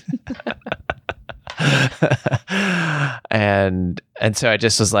 and so I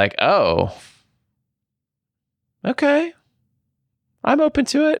just was like, oh, okay, I'm open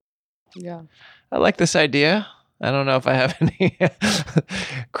to it. Yeah. I like this idea. I don't know if I have any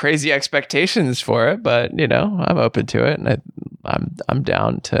crazy expectations for it, but I'm open to it, and I'm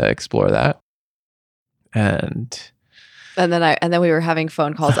down to explore that. And then we were having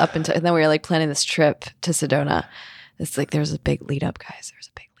phone calls up and then we were like planning this trip to Sedona. It's like there's a big lead up, guys. There's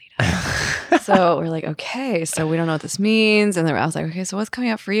a big lead up. So we're like, okay, so we don't know what this means. And then I was like, okay, so what's coming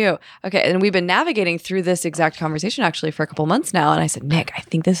up for you? Okay, and we've been navigating through this exact conversation actually for a couple months now. And I said, Nick, I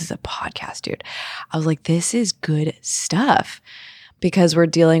think this is a podcast, dude. I was like, this is good stuff because we're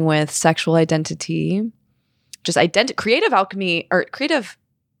dealing with sexual identity, just creative alchemy or creative.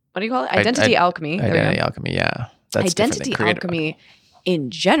 What do you call it? Identity alchemy. Identity alchemy, yeah. That's identity alchemy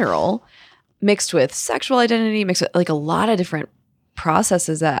in general, mixed with sexual identity, mixed with like a lot of different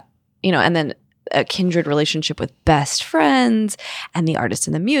processes that, and then a kindred relationship with best friends and the artist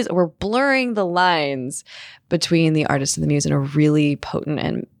and the muse. We're blurring the lines between the artist and the muse in a really potent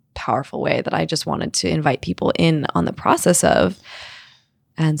and powerful way that I just wanted to invite people in on the process of.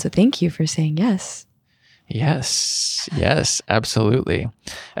 And so thank you for saying yes. Yes, absolutely.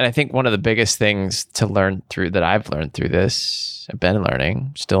 And I think one of the biggest things to learn through that I've learned through this, I've been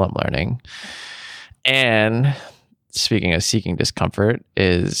learning, still I'm learning. And speaking of seeking discomfort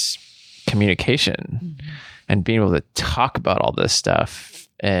is communication and being able to talk about all this stuff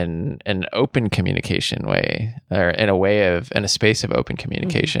in an open communication way, or in a space of open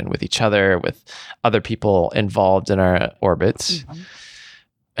communication with each other, with other people involved in our orbits.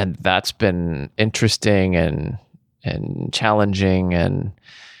 And that's been interesting and challenging, and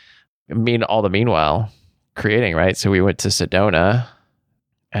all the meanwhile creating, right? So we went to Sedona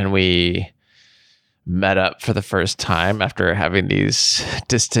and we met up for the first time after having these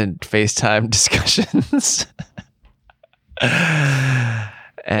distant FaceTime discussions.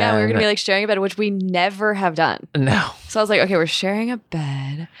 Yeah, we were going to be like sharing a bed, which we never have done. No. So I was like, okay, we're sharing a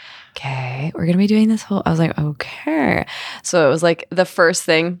bed. Okay, we're going to be doing this whole, I was like, okay. So it was like the first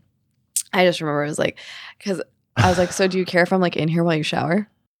thing I just remember was like, because I was like, so do you care if I'm like in here while you shower?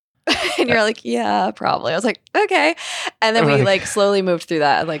 And you're like, yeah, probably. I was like, okay. And then we like slowly moved through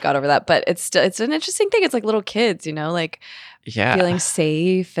that and like got over that. But it's an interesting thing. It's like little kids, like feeling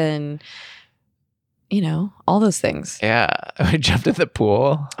safe and, all those things. Yeah. I jumped in the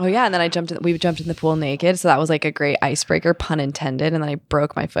pool. Oh yeah. And then we jumped in the pool naked. So that was like a great icebreaker, pun intended. And then I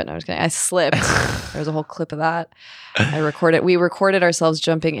broke my foot. No, I'm just kidding. I slipped. There was a whole clip of that. We recorded ourselves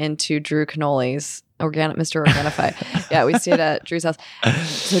jumping into Drew Canoli's Mr. Organifi. Yeah, we stayed at Drew's house.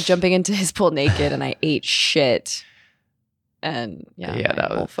 So jumping into his pool naked, and I ate shit. And that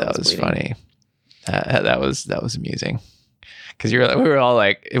was funny. That was amusing because we were all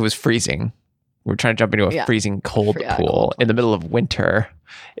like, it was freezing. We were trying to jump into a freezing cold pool in the middle of winter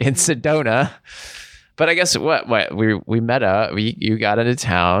in Sedona. But I guess what we met up. You got into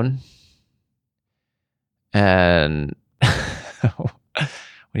town, and what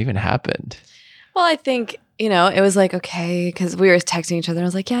even happened? Well, I think, it was like, okay, because we were texting each other. And I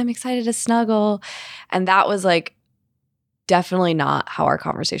was like, yeah, I'm excited to snuggle. And that was like definitely not how our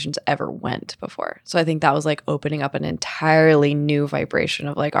conversations ever went before. So I think that was like opening up an entirely new vibration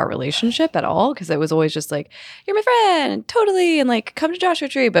of like our relationship at all. Because it was always just like, you're my friend, totally. And like, come to Joshua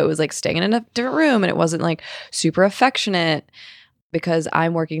Tree. But it was like staying in a different room. And it wasn't like super affectionate because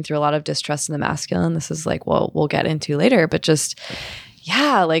I'm working through a lot of distrust in the masculine. This is like, well, we'll get into later. But just...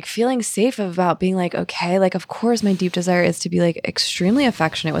 yeah, like feeling safe about being like, okay, like, of course, my deep desire is to be like extremely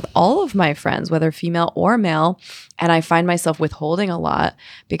affectionate with all of my friends, whether female or male. And I find myself withholding a lot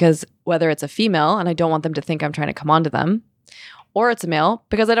because whether it's a female and I don't want them to think I'm trying to come on to them, or it's a male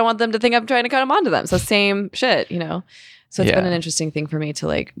because I don't want them to think I'm trying to come on to them. So same shit, So it's been an interesting thing for me to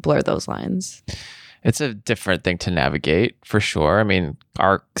like blur those lines. It's a different thing to navigate for sure. I mean,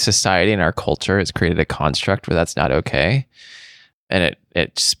 our society and our culture has created a construct where that's not okay. And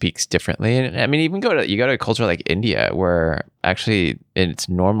it speaks differently. And I mean, you go to a culture like India where actually it's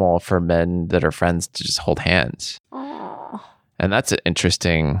normal for men that are friends to just hold hands. Aww. And that's an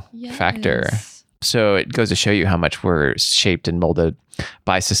interesting factor. So it goes to show you how much we're shaped and molded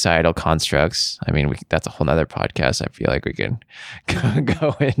by societal constructs. I mean, that's a whole nother podcast I feel like we can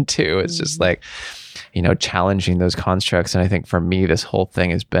go into. It's just like challenging those constructs. And I think for me, this whole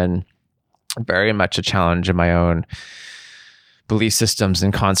thing has been very much a challenge in my own belief systems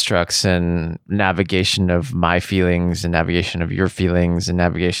and constructs and navigation of my feelings and navigation of your feelings and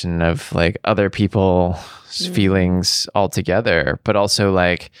navigation of like other people's feelings altogether. But also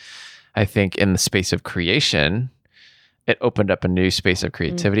like, I think in the space of creation, it opened up a new space of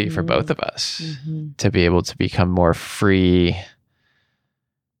creativity for both of us to be able to become more free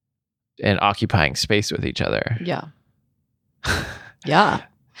and occupying space with each other. Yeah. Yeah.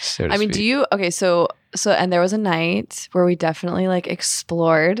 So to I mean, speak. so and there was a night where we definitely like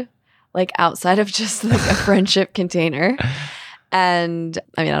explored like outside of just like a friendship container. And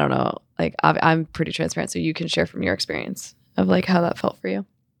I mean, I don't know, like I'm pretty transparent, so you can share from your experience of like how that felt for you.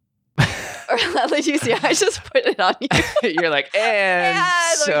 Or let you see, I just put it on you. You're like, and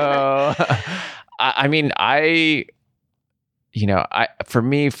so I mean, for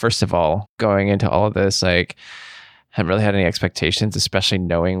me, first of all, going into all of this, like, haven't really had any expectations, especially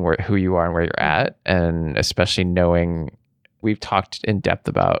knowing who you are and where you're at. And especially knowing we've talked in depth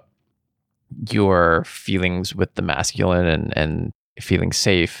about your feelings with the masculine and feeling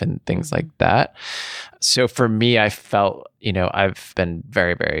safe and things like that. So for me, I felt, I've been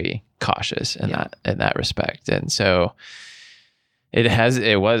very, very cautious in that respect. And so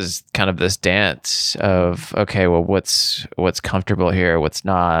it was kind of this dance of, okay, well, what's comfortable here? What's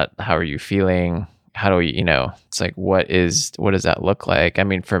not? How are you feeling? How do we, it's like, what does that look like? I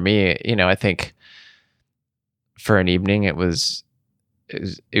mean, for me, I think for an evening, it was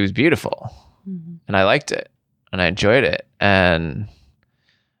beautiful and I liked it and I enjoyed it. And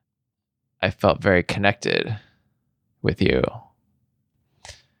I felt very connected with you.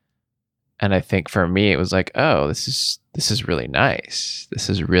 And I think for me, it was like, oh, this is really nice. This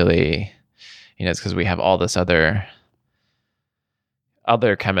is really, it's because we have all this other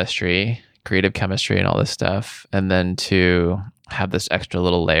chemistry, creative chemistry and all this stuff. And then to have this extra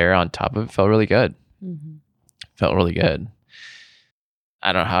little layer on top of it felt really good. Felt really good.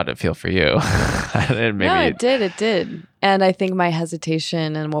 I don't know how to feel for you. No, it did. And I think my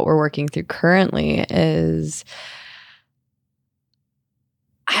hesitation and what we're working through currently is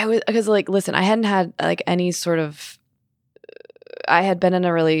because like, listen, I hadn't had like any sort of, I had been in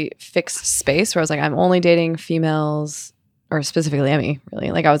a really fixed space where I was like, I'm only dating females, or specifically Emmy, really.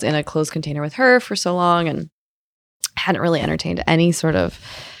 Like I was in a closed container with her for so long and hadn't really entertained any sort of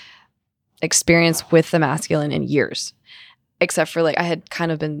experience with the masculine in years. Except for like, I had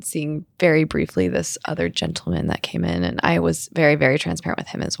kind of been seeing very briefly this other gentleman that came in, and I was very, very transparent with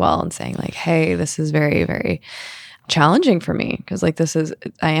him as well and saying like, hey, this is very, very challenging for me because like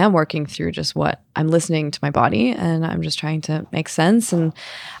I am working through just what I'm listening to my body and I'm just trying to make sense. And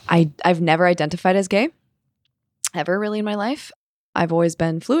I've never identified as gay ever really in my life. I've always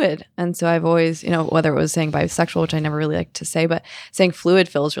been fluid. And so I've always, whether it was saying bisexual, which I never really like to say, but saying fluid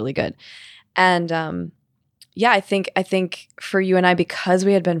feels really good. And I think for you and I, because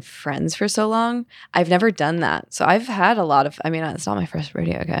we had been friends for so long, I've never done that. So I've had a lot of, I mean, it's not my first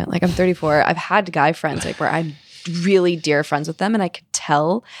rodeo, okay? Like I'm 34. I've had guy friends like where I'm really dear friends with them. And I could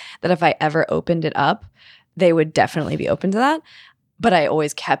tell that if I ever opened it up, they would definitely be open to that. But I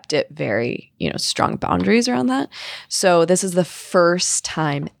always kept it very, strong boundaries around that. So this is the first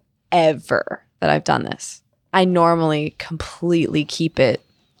time ever that I've done this. I normally completely keep it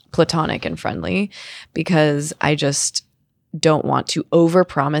platonic and friendly because I just don't want to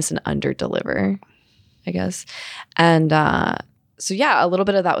overpromise and underdeliver, I guess. And so a little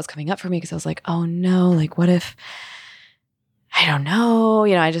bit of that was coming up for me because I was like, oh no, like what if, I don't know,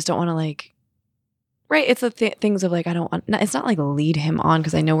 I just don't want to like, right. It's the things of like, I don't want, it's not like lead him on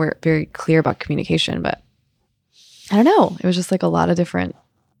because I know we're very clear about communication, but I don't know. It was just like a lot of different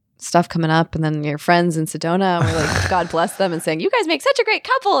stuff coming up, and then your friends in Sedona were like, God bless them, and saying, you guys make such a great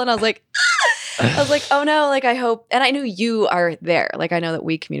couple. And I was like, oh no, like I hope, and I knew you are there. Like I know that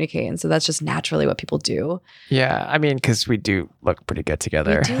we communicate, and so that's just naturally what people do. Yeah, I mean, because we do look pretty good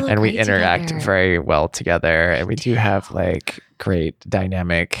together, and we interact very well together, and we do have like great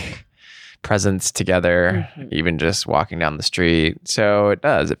dynamic presence together, even just walking down the street. So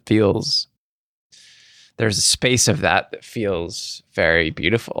it feels, there's a space of that feels very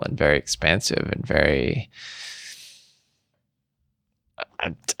beautiful and very expansive and very,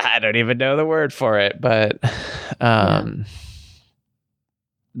 I don't even know the word for it, but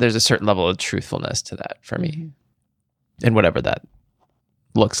there's a certain level of truthfulness to that for me, and whatever that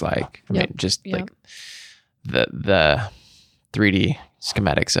looks like. I mean, just like the 3D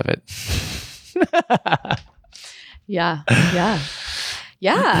schematics of it. Yeah.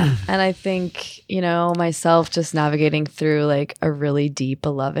 Yeah. And I think, myself just navigating through like a really deep,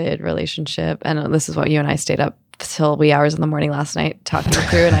 beloved relationship. And this is what you and I stayed up till wee hours in the morning last night talking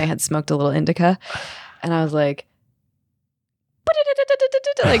through, and I had smoked a little indica. And I was like,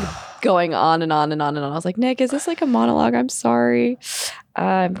 like going on and on and on and on. I was like, Nick, is this like a monologue? I'm sorry.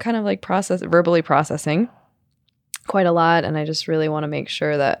 I'm kind of like verbally processing quite a lot. And I just really want to make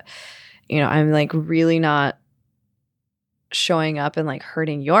sure that, I'm like really not showing up and like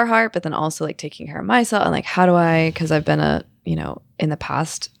hurting your heart, but then also like taking care of myself. And like, how do because I've been in the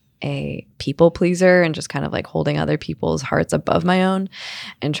past, a people pleaser and just kind of like holding other people's hearts above my own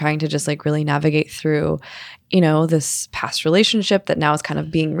and trying to just like really navigate through, this past relationship that now is kind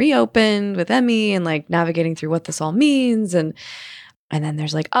of being reopened with Emmy and like navigating through what this all means. And then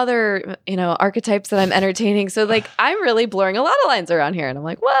there's like other, archetypes that I'm entertaining. So like I'm really blurring a lot of lines around here and I'm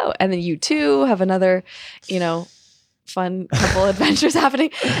like, whoa. And then you too have another, fun couple adventures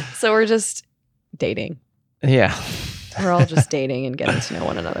happening. So we're just dating. Yeah. We're all just dating and getting to know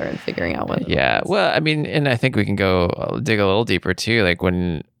one another and figuring out what. Yeah. Well, I mean, and I think we can dig a little deeper too. Like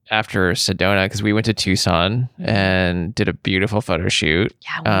after Sedona, because we went to Tucson and did a beautiful photo shoot.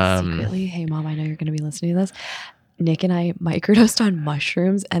 Yeah. Secretly, hey mom, I know you're going to be listening to this. Nick and I microdosed on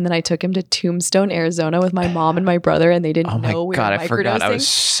mushrooms, and then I took him to Tombstone, Arizona with my mom and my brother, and they didn't know we were microdosing. I forgot. I was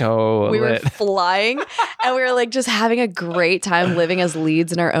so we lit. were flying, and we were like just having a great time living as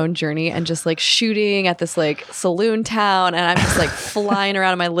leads in our own journey, and just like shooting at this like saloon town, and I'm just like flying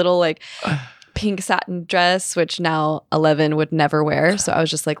around in my little like pink satin dress, which now E11even would never wear. So I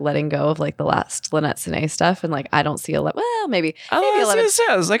was just like letting go of like the last Lynette Sine stuff, and like I don't see E11even. Well, maybe E11even.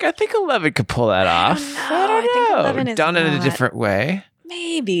 I was like, I think E11even could pull that off. I don't know. I think E11even is done it in a different way.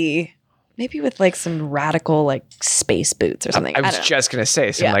 Maybe with like some radical like space boots or something. I was just gonna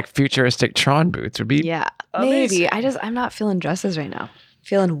say some like futuristic Tron boots would be amazing. Maybe. I'm not feeling dresses right now.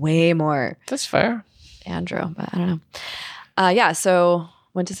 Feeling way more. That's fair. Andro, but I don't know. So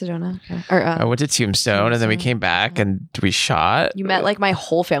went to Sedona. Okay. I went to Tombstone, and then we came back and we shot. You met like my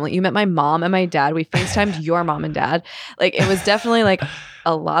whole family. You met my mom and my dad. We FaceTimed your mom and dad. Like it was definitely like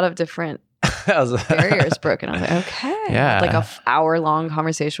a lot of different barriers broken. I was like, okay. Yeah. Like a hour-long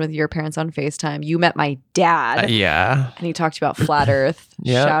conversation with your parents on FaceTime. You met my dad. Yeah. And he talked about flat Earth.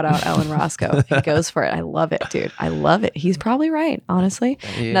 Yep. Shout out Ellen Roscoe. He goes for it. I love it, dude. I love it. He's probably right, honestly.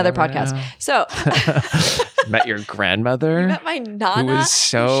 Another podcast. So met your grandmother. You met my Nana. Who was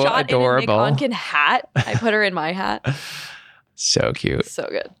so shot adorable. In a Nick Onken hat. I put her in my hat. So cute. So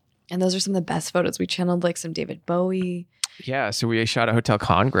good. And those are some of the best photos. We channeled like some David Bowie. Yeah, so we shot at Hotel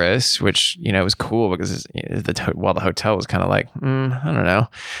Congress, which was cool because while the hotel was kind of like I don't know,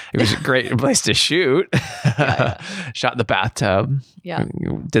 it was a great place to shoot. Shot in the bathtub. Yeah,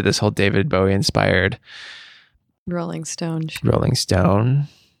 we did this whole David Bowie inspired Rolling Stone.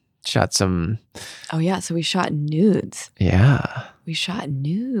 Shot some. Oh yeah, so we shot nudes. Yeah, we shot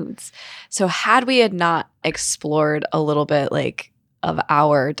nudes. So had we had not explored a little bit like of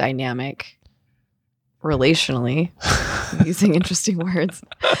our dynamic relationally, using interesting words.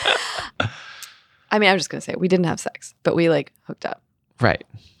 I mean, I'm just gonna say we didn't have sex, but we like hooked up. Right.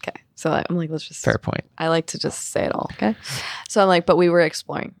 Okay. So I'm like, let's just fair point. I like to just say it all. Okay. So I'm like, but we were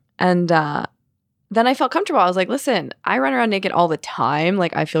exploring, and then I felt comfortable. I was like, listen, I run around naked all the time.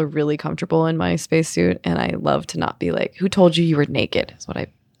 Like I feel really comfortable in my spacesuit, and I love to not be like, who told you were naked? Is what I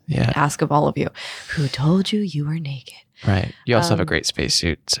ask of all of you. Who told you were naked? Right. You also have a great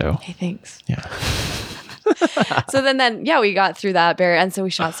spacesuit. So hey, thanks. Yeah. So then we got through that barrier, and so we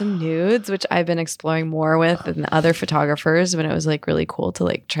shot some nudes, which I've been exploring more with than other photographers. When it was like really cool to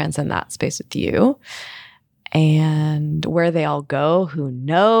like transcend that space with you. And where they all go, who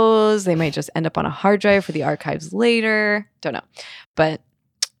knows? They might just end up on a hard drive for the archives later. Don't know, but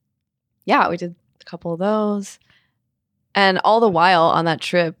yeah, we did a couple of those, and all the while on that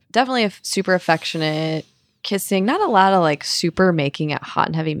trip, definitely a super affectionate. Kissing, not a lot of like super making out, hot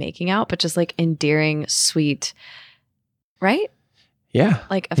and heavy making out, but just like endearing, sweet, right? Yeah.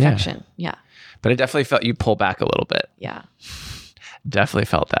 Like affection. Yeah. But I definitely felt you pull back a little bit. Yeah. Definitely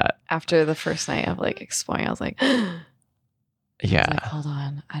felt that. After the first night of like exploring, I was like, yeah. I was like, hold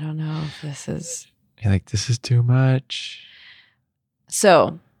on. I don't know if this is. You're like, this is too much.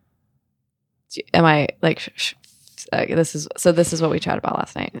 So, am I like, this is what we chatted about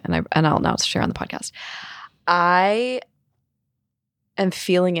last night, and I'll now share on the podcast. I am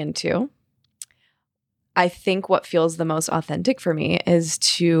feeling into, I think what feels the most authentic for me is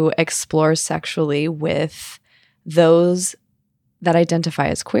to explore sexually with those that identify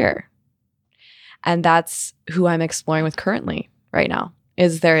as queer. And that's who I'm exploring with currently right now.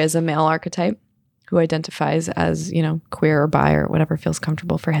 There is a male archetype who identifies as, queer or bi or whatever feels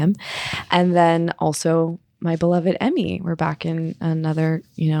comfortable for him. And then also my beloved Emmy. We're back in another,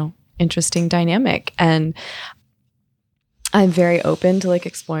 interesting dynamic. And I'm very open to like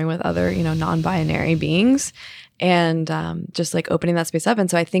exploring with other, non-binary beings and just like opening that space up. And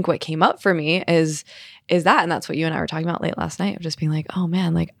so I think what came up for me is that, and that's what you and I were talking about late last night, of just being like, oh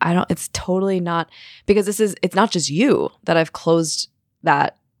man, like it's totally not, because it's not just you that I've closed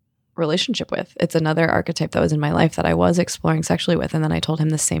that relationship with. It's another archetype that was in my life that I was exploring sexually with. And then I told him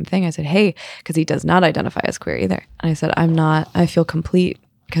the same thing. I said, hey, because he does not identify as queer either. And I said, I feel complete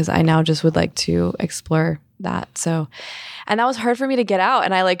because I now just would like to explore that. So, and that was hard for me to get out.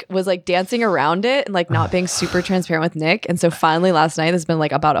 And I was dancing around it and not being super transparent with Nick. And so finally last night, this has been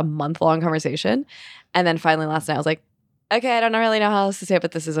about a month-long conversation. And then finally last night I was like, okay, I don't really know how else to say it,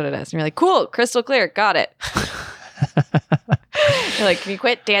 but this is what it is. And you're like, cool, crystal clear, got it. You're like, can you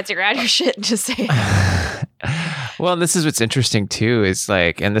quit dancing around your shit and just say it? Well, this is what's interesting too, is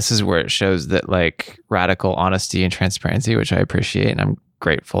and this is where it shows that radical honesty and transparency, which I appreciate, and I'm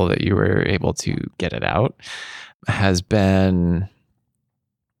grateful that you were able to get it out, has been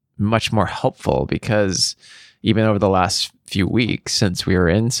much more helpful, because even over the last few weeks since we were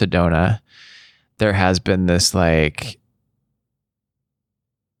in Sedona, there has been this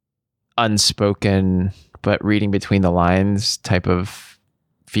unspoken but reading between the lines type of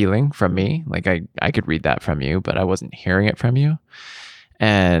feeling from me. I could read that from you, but I wasn't hearing it from you.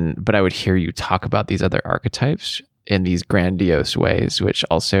 But I would hear you talk about these other archetypes in these grandiose ways, which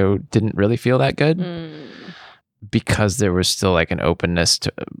also didn't really feel that good, because there was still an openness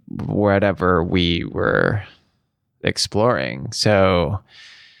to whatever we were exploring. So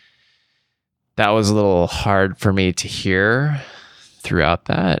that was a little hard for me to hear throughout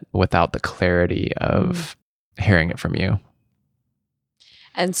that without the clarity of hearing it from you.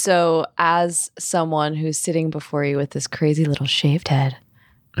 And so as someone who's sitting before you with this crazy little shaved head,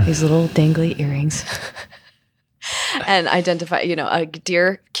 these little dangly earrings, and identify, a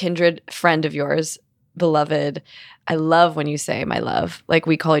dear kindred friend of yours, beloved, I love when you say my love.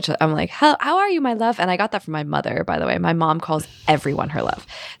 We call each other, I'm like, how are you, my love? And I got that from my mother, by the way. My mom calls everyone her love.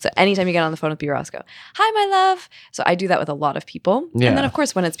 So anytime you get on the phone with B. Ross, go, hi, my love. So I do that with a lot of people. Yeah. And then of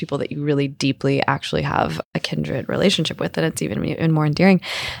course, when it's people that you really deeply actually have a kindred relationship with, then it's even more endearing.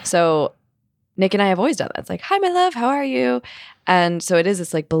 So Nick and I have always done that. It's like, hi, my love, how are you? And so it is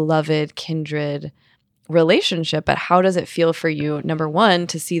this beloved kindred relationship. But how does it feel for you, number one,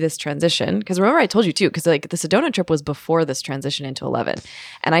 to see this transition? Because remember I told you too, because the Sedona trip was before this transition into 11.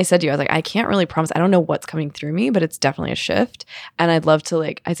 And I said to you, I was like, I can't really promise, I don't know what's coming through me, but it's definitely a shift. And I'd love to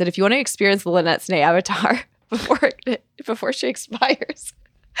I said, if you want to experience the Lynette Snay avatar before she expires.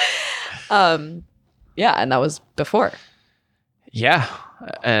 Yeah, and that was before. Yeah.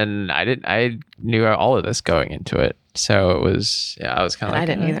 And I knew all of this going into it. So it was, I was kind of I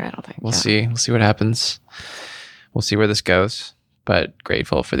didn't either, I don't think. We'll see. We'll see what happens. We'll see where this goes. But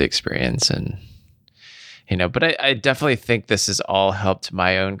grateful for the experience. And, but I definitely think this has all helped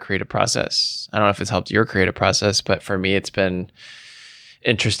my own creative process. I don't know if it's helped your creative process, but for me, it's been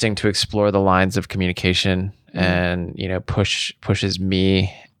interesting to explore the lines of communication and, pushes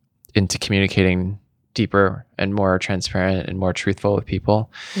me into communicating deeper and more transparent and more truthful with people,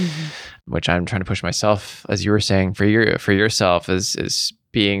 which I'm trying to push myself, as you were saying, for yourself is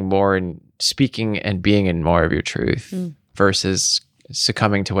being more in speaking and being in more of your truth versus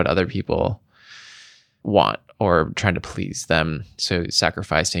succumbing to what other people want or trying to please them. So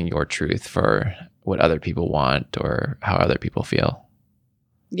sacrificing your truth for what other people want or how other people feel.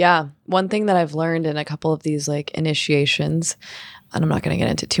 Yeah. One thing that I've learned in a couple of these initiations, and I'm not going to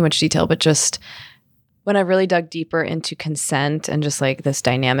get into too much detail, but just when I really dug deeper into consent and just this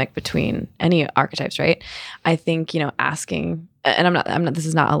dynamic between any archetypes, right? I think, asking, and I'm not, this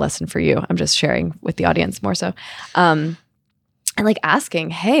is not a lesson for you. I'm just sharing with the audience more so. And asking,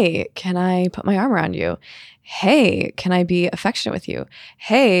 hey, can I put my arm around you? Hey, can I be affectionate with you?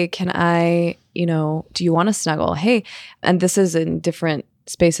 Hey, can I, do you want to snuggle? Hey, and this is in different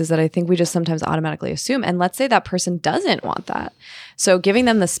spaces that I think we just sometimes automatically assume. And let's say that person doesn't want that. So giving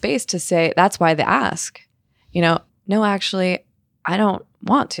them the space to say, that's why they ask, no, actually, I don't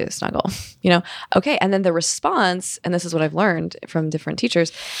want to snuggle, okay. And then the response, and this is what I've learned from different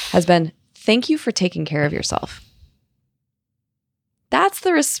teachers, has been, thank you for taking care of yourself. That's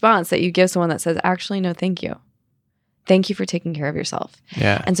the response that you give someone that says, actually, no, thank you. Thank you for taking care of yourself.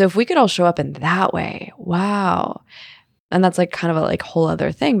 Yeah. And so if we could all show up in that way, wow. And that's kind of a whole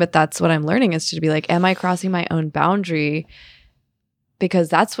other thing, but that's what I'm learning, is to be am I crossing my own boundary because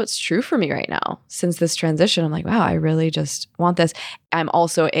that's what's true for me right now. Since this transition, I'm like, wow, I really just want this. I'm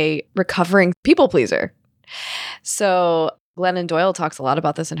also a recovering people pleaser. So Glennon Doyle talks a lot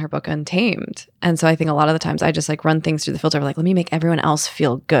about this in her book Untamed. And so I think a lot of the times I just like run things through the filter of like, let me make everyone else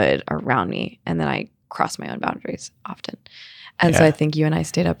feel good around me. And then I cross my own boundaries often. And so I think you and I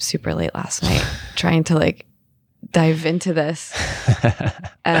stayed up super late last night trying to like dive into this.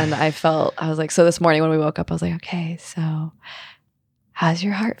 And I was like, so this morning when we woke up, I was like, okay, so how's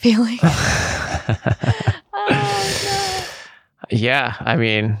your heart feeling? Oh, no. Yeah. I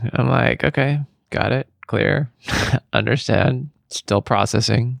mean, I'm like, okay, got it. Clear. Understand. Still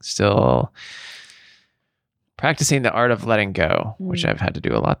processing. Still practicing the art of letting go, which I've had to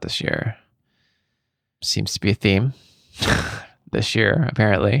do a lot this year. Seems to be a theme this year,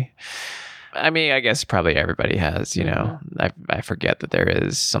 apparently. I mean, I guess probably everybody has, you know, I forget that there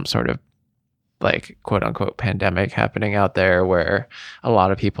is some sort of like quote unquote pandemic happening out there where a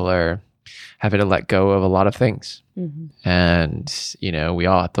lot of people are having to let go of a lot of things. And, you know, we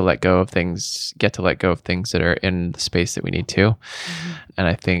all have to get to let go of things that are in the space that we need to. And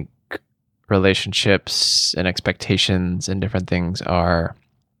I think relationships and expectations and different things it's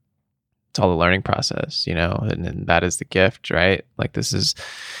all a learning process, you know, and that is the gift, right? Like this has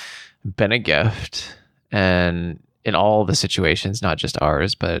been a gift, and in all the situations, not just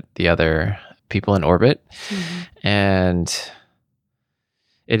ours, but the other people in orbit. And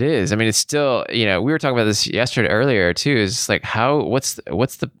it is, I mean, it's still, you know, we were talking about this earlier too, is like what's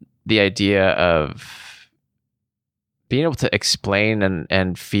the idea of being able to explain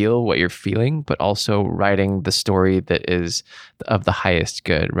and feel what you're feeling, but also writing the story that is of the highest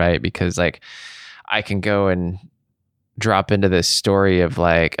good, right? Because like I can go and drop into this story of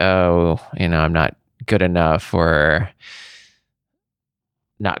like, oh, you know, I'm not good enough or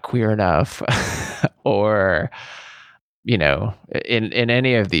not queer enough or, you know, in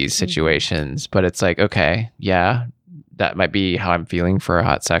any of these situations. But it's like, okay, yeah, that might be how I'm feeling for a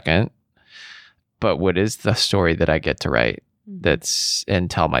hot second. But what is the story that I get to write and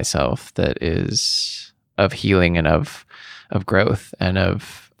tell myself that is of healing and of growth and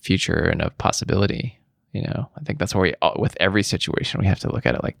of future and of possibility? You know, I think that's where with every situation, we have to look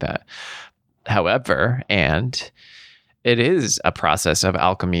at it like that. However, and it is a process of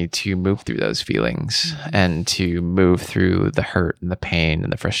alchemy to move through those feelings and to move through the hurt and the pain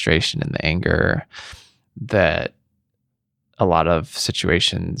and the frustration and the anger that a lot of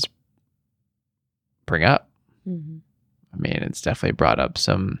situations bring up. I mean, it's definitely brought up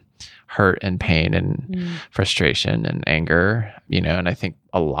some hurt and pain and frustration and anger, you know, and I think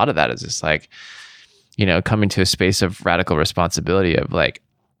a lot of that is just like, you know, coming to a space of radical responsibility of like,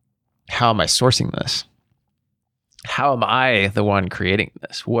 how am I sourcing this? How am I the one creating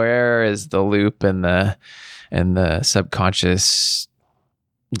this? Where is the loop and the subconscious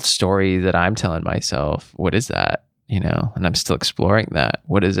story that I'm telling myself? What is that? You know, and I'm still exploring that.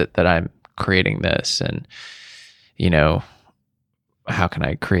 What is it that I'm creating this? And, you know, how can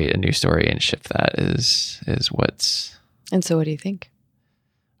I create a new story and shift that is what's... And so what do you think?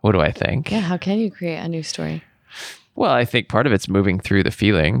 What do I think? Yeah, how can you create a new story? Well, I think part of it's moving through the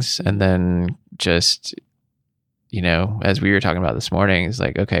feelings and then just, you know, as we were talking about this morning, is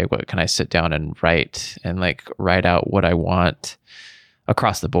like, okay, what can I sit down and write out what I want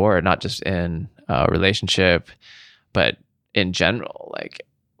across the board, not just in a relationship, but in general, like,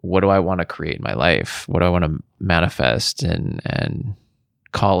 what do I want to create in my life? What do I want to manifest and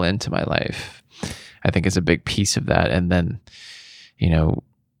call into my life? I think is a big piece of that. And then, you know,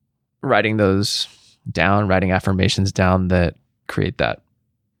 writing those down, writing affirmations down that create that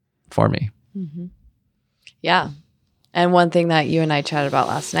for me. Yeah. And one thing that you and I chatted about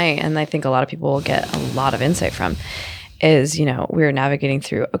last night, and I think a lot of people will get a lot of insight from, is, you know, we were navigating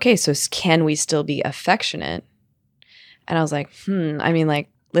through, okay, so can we still be affectionate? And I was like, I mean, like,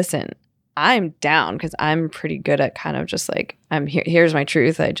 listen, I'm down because I'm pretty good at kind of just like, I'm here, here's my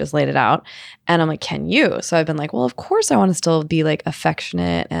truth. I just laid it out. And I'm like, can you? So I've been like, well, of course I want to still be like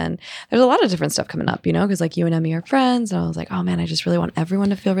affectionate. And there's a lot of different stuff coming up, you know, because like you and Emmy are friends. And I was like, oh man, I just really want everyone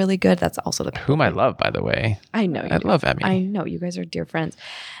to feel really good. That's also the whom I love, by the way. I know I love Emmy. I know you guys are dear friends.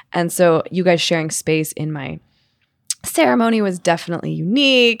 And so you guys sharing space in my ceremony was definitely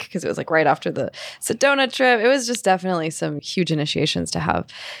unique because it was like right after the Sedona trip. It was just definitely some huge initiations to have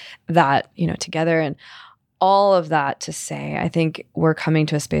that, you know, together. And all of that to say, I think we're coming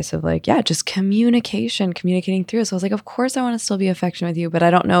to a space of like, yeah, just communicating through. So I was like, of course I want to still be affectionate with you, but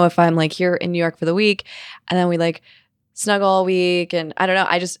I don't know if I'm like here in New York for the week and then we like snuggle all week. And I don't know.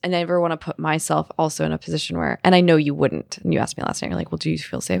 I never want to put myself also in a position where, and I know you wouldn't. And you asked me last night, you're like, well, do you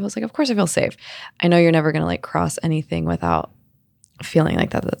feel safe? I was like, of course I feel safe. I know you're never going to like cross anything without feeling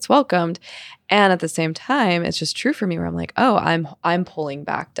like that's welcomed. And at the same time, it's just true for me where I'm like, oh, I'm pulling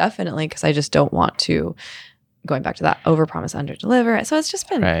back definitely because I just don't want to, going back to that overpromise, underdeliver. So it's just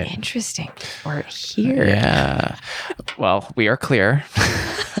been interesting. We're here. Yeah. Well, we are clear.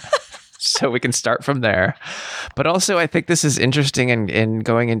 So we can start from there. But also I think this is interesting in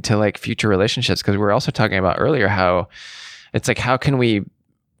going into like future relationships, because we were also talking about earlier how it's like, how can we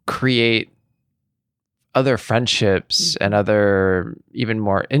create other friendships and other even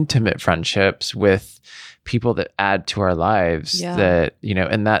more intimate friendships with people that add to our lives that, you know,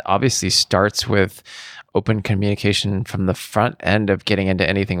 and that obviously starts with open communication from the front end of getting into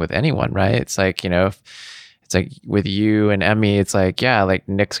anything with anyone, right? It's like, you know, it's like with you and Emmy, it's like, yeah, like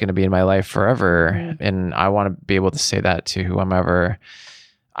Nick's going to be in my life forever. And I want to be able to say that to whomever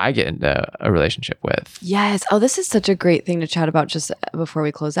I get into a relationship with. Yes. Oh, this is such a great thing to chat about just before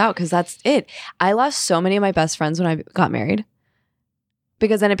we close out, because that's it. I lost so many of my best friends when I got married,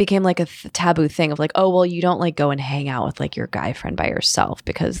 because then it became like a taboo thing of like, oh, well, you don't like go and hang out with like your guy friend by yourself,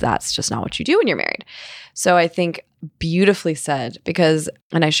 because that's just not what you do when you're married. So I think beautifully said, because,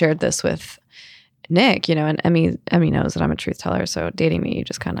 and I shared this with Nick, you know, and Emmy knows that I'm a truth teller. So dating me, you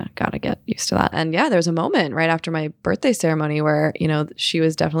just kind of got to get used to that. And yeah, there's a moment right after my birthday ceremony where, you know, she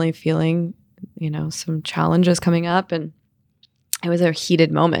was definitely feeling, you know, some challenges coming up. And it was a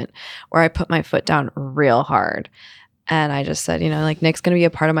heated moment where I put my foot down real hard. And I just said, you know, like, Nick's going to be a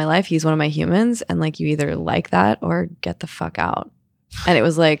part of my life. He's one of my humans. And like, you either like that or get the fuck out. And it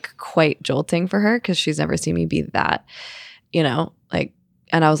was like quite jolting for her, because she's never seen me be that, you know, like,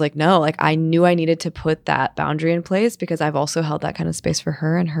 and I was like, no, like I knew I needed to put that boundary in place, because I've also held that kind of space for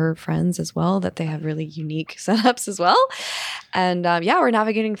her and her friends as well, that they have really unique setups as well. And yeah, we're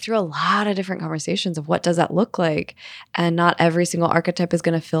navigating through a lot of different conversations of what does that look like? And not every single archetype is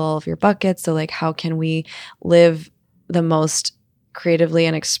going to fill all of your buckets. So like, how can we live the most creatively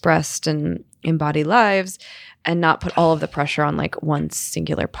and expressed and embodied lives and not put all of the pressure on like one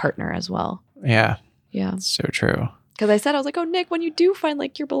singular partner as well? Yeah. Yeah. So true. Because I said, I was like, oh, Nick, when you do find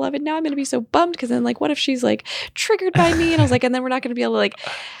like your beloved, now I'm going to be so bummed, because then like, what if she's like triggered by me? And I was like, and then we're not going to be able to like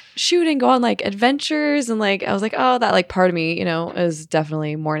shoot and go on like adventures. And like, I was like, oh, that like part of me, you know, is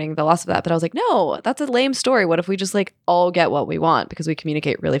definitely mourning the loss of that. But I was like, no, that's a lame story. What if we just like all get what we want because we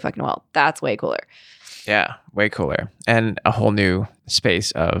communicate really fucking well? That's way cooler. Yeah, way cooler. And a whole new space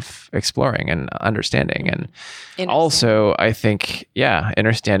of exploring and understanding. And also, I think, yeah,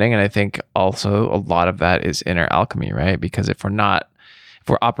 understanding. And I think also a lot of that is inner alchemy, right? Because if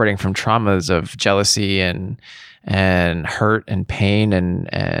we're operating from traumas of jealousy and hurt and pain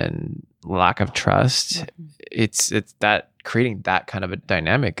and lack of trust, it's that creating that kind of a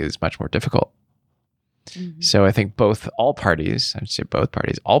dynamic is much more difficult. So I think all parties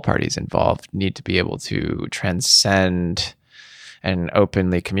involved need to be able to transcend and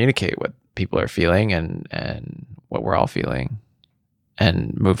openly communicate what people are feeling and what we're all feeling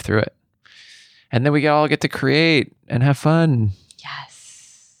and move through it. And then we all get to create and have fun.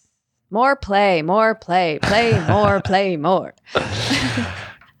 Yes. More play, play more, play more.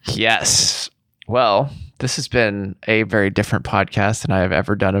 Yes. Well, this has been a very different podcast than I have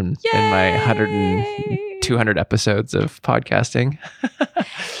ever done in my 200 episodes of podcasting.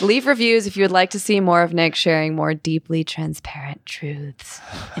 Leave reviews if you would like to see more of Nick sharing more deeply transparent truths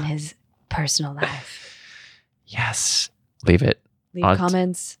in his personal life. Yes. Leave it. Leave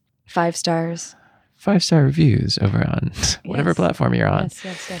comments, 5 stars. 5-star reviews over on whatever platform you're on.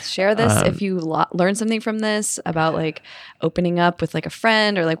 Yes. Share this if you learn something from this about like opening up with like a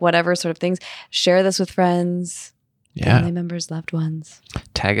friend or like whatever sort of things. Share this with friends, family members, loved ones.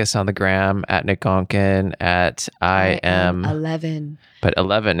 Tag us on the gram at Nick Onken at I am 11. But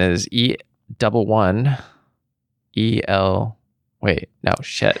 11 is E11 EL. Wait, no,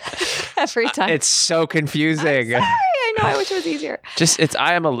 shit. Every time. It's so confusing. I'm sorry. I know. I wish it was easier. It's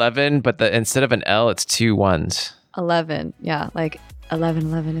I am 11, but instead of an L, it's 2 1s. 11. Yeah. Like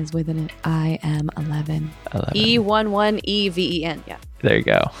 11 is within it. I am 11. E11even. Yeah. There you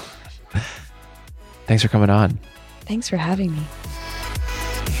go. Thanks for coming on. Thanks for having me.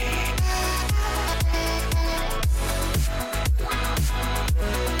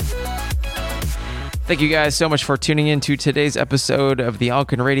 Thank you guys so much for tuning in to today's episode of the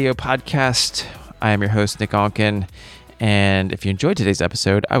Onken Radio Podcast. I am your host, Nick Onken. And if you enjoyed today's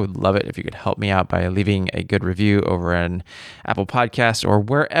episode, I would love it if you could help me out by leaving a good review over on Apple Podcasts or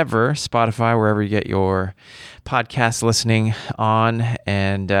wherever, Spotify, wherever you get your podcast listening on.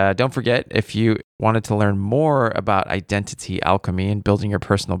 And don't forget, if you wanted to learn more about identity alchemy and building your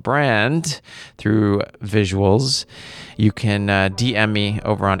personal brand through visuals, you can DM me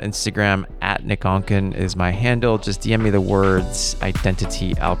over on Instagram at Nick Onken is my handle. Just DM me the words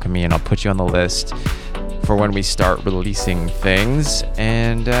identity alchemy and I'll put you on the list for when we start releasing things.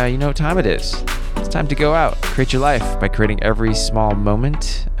 And you know what time it is. It's time to go out, create your life by creating every small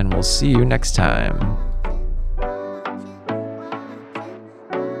moment, and we'll see you next time.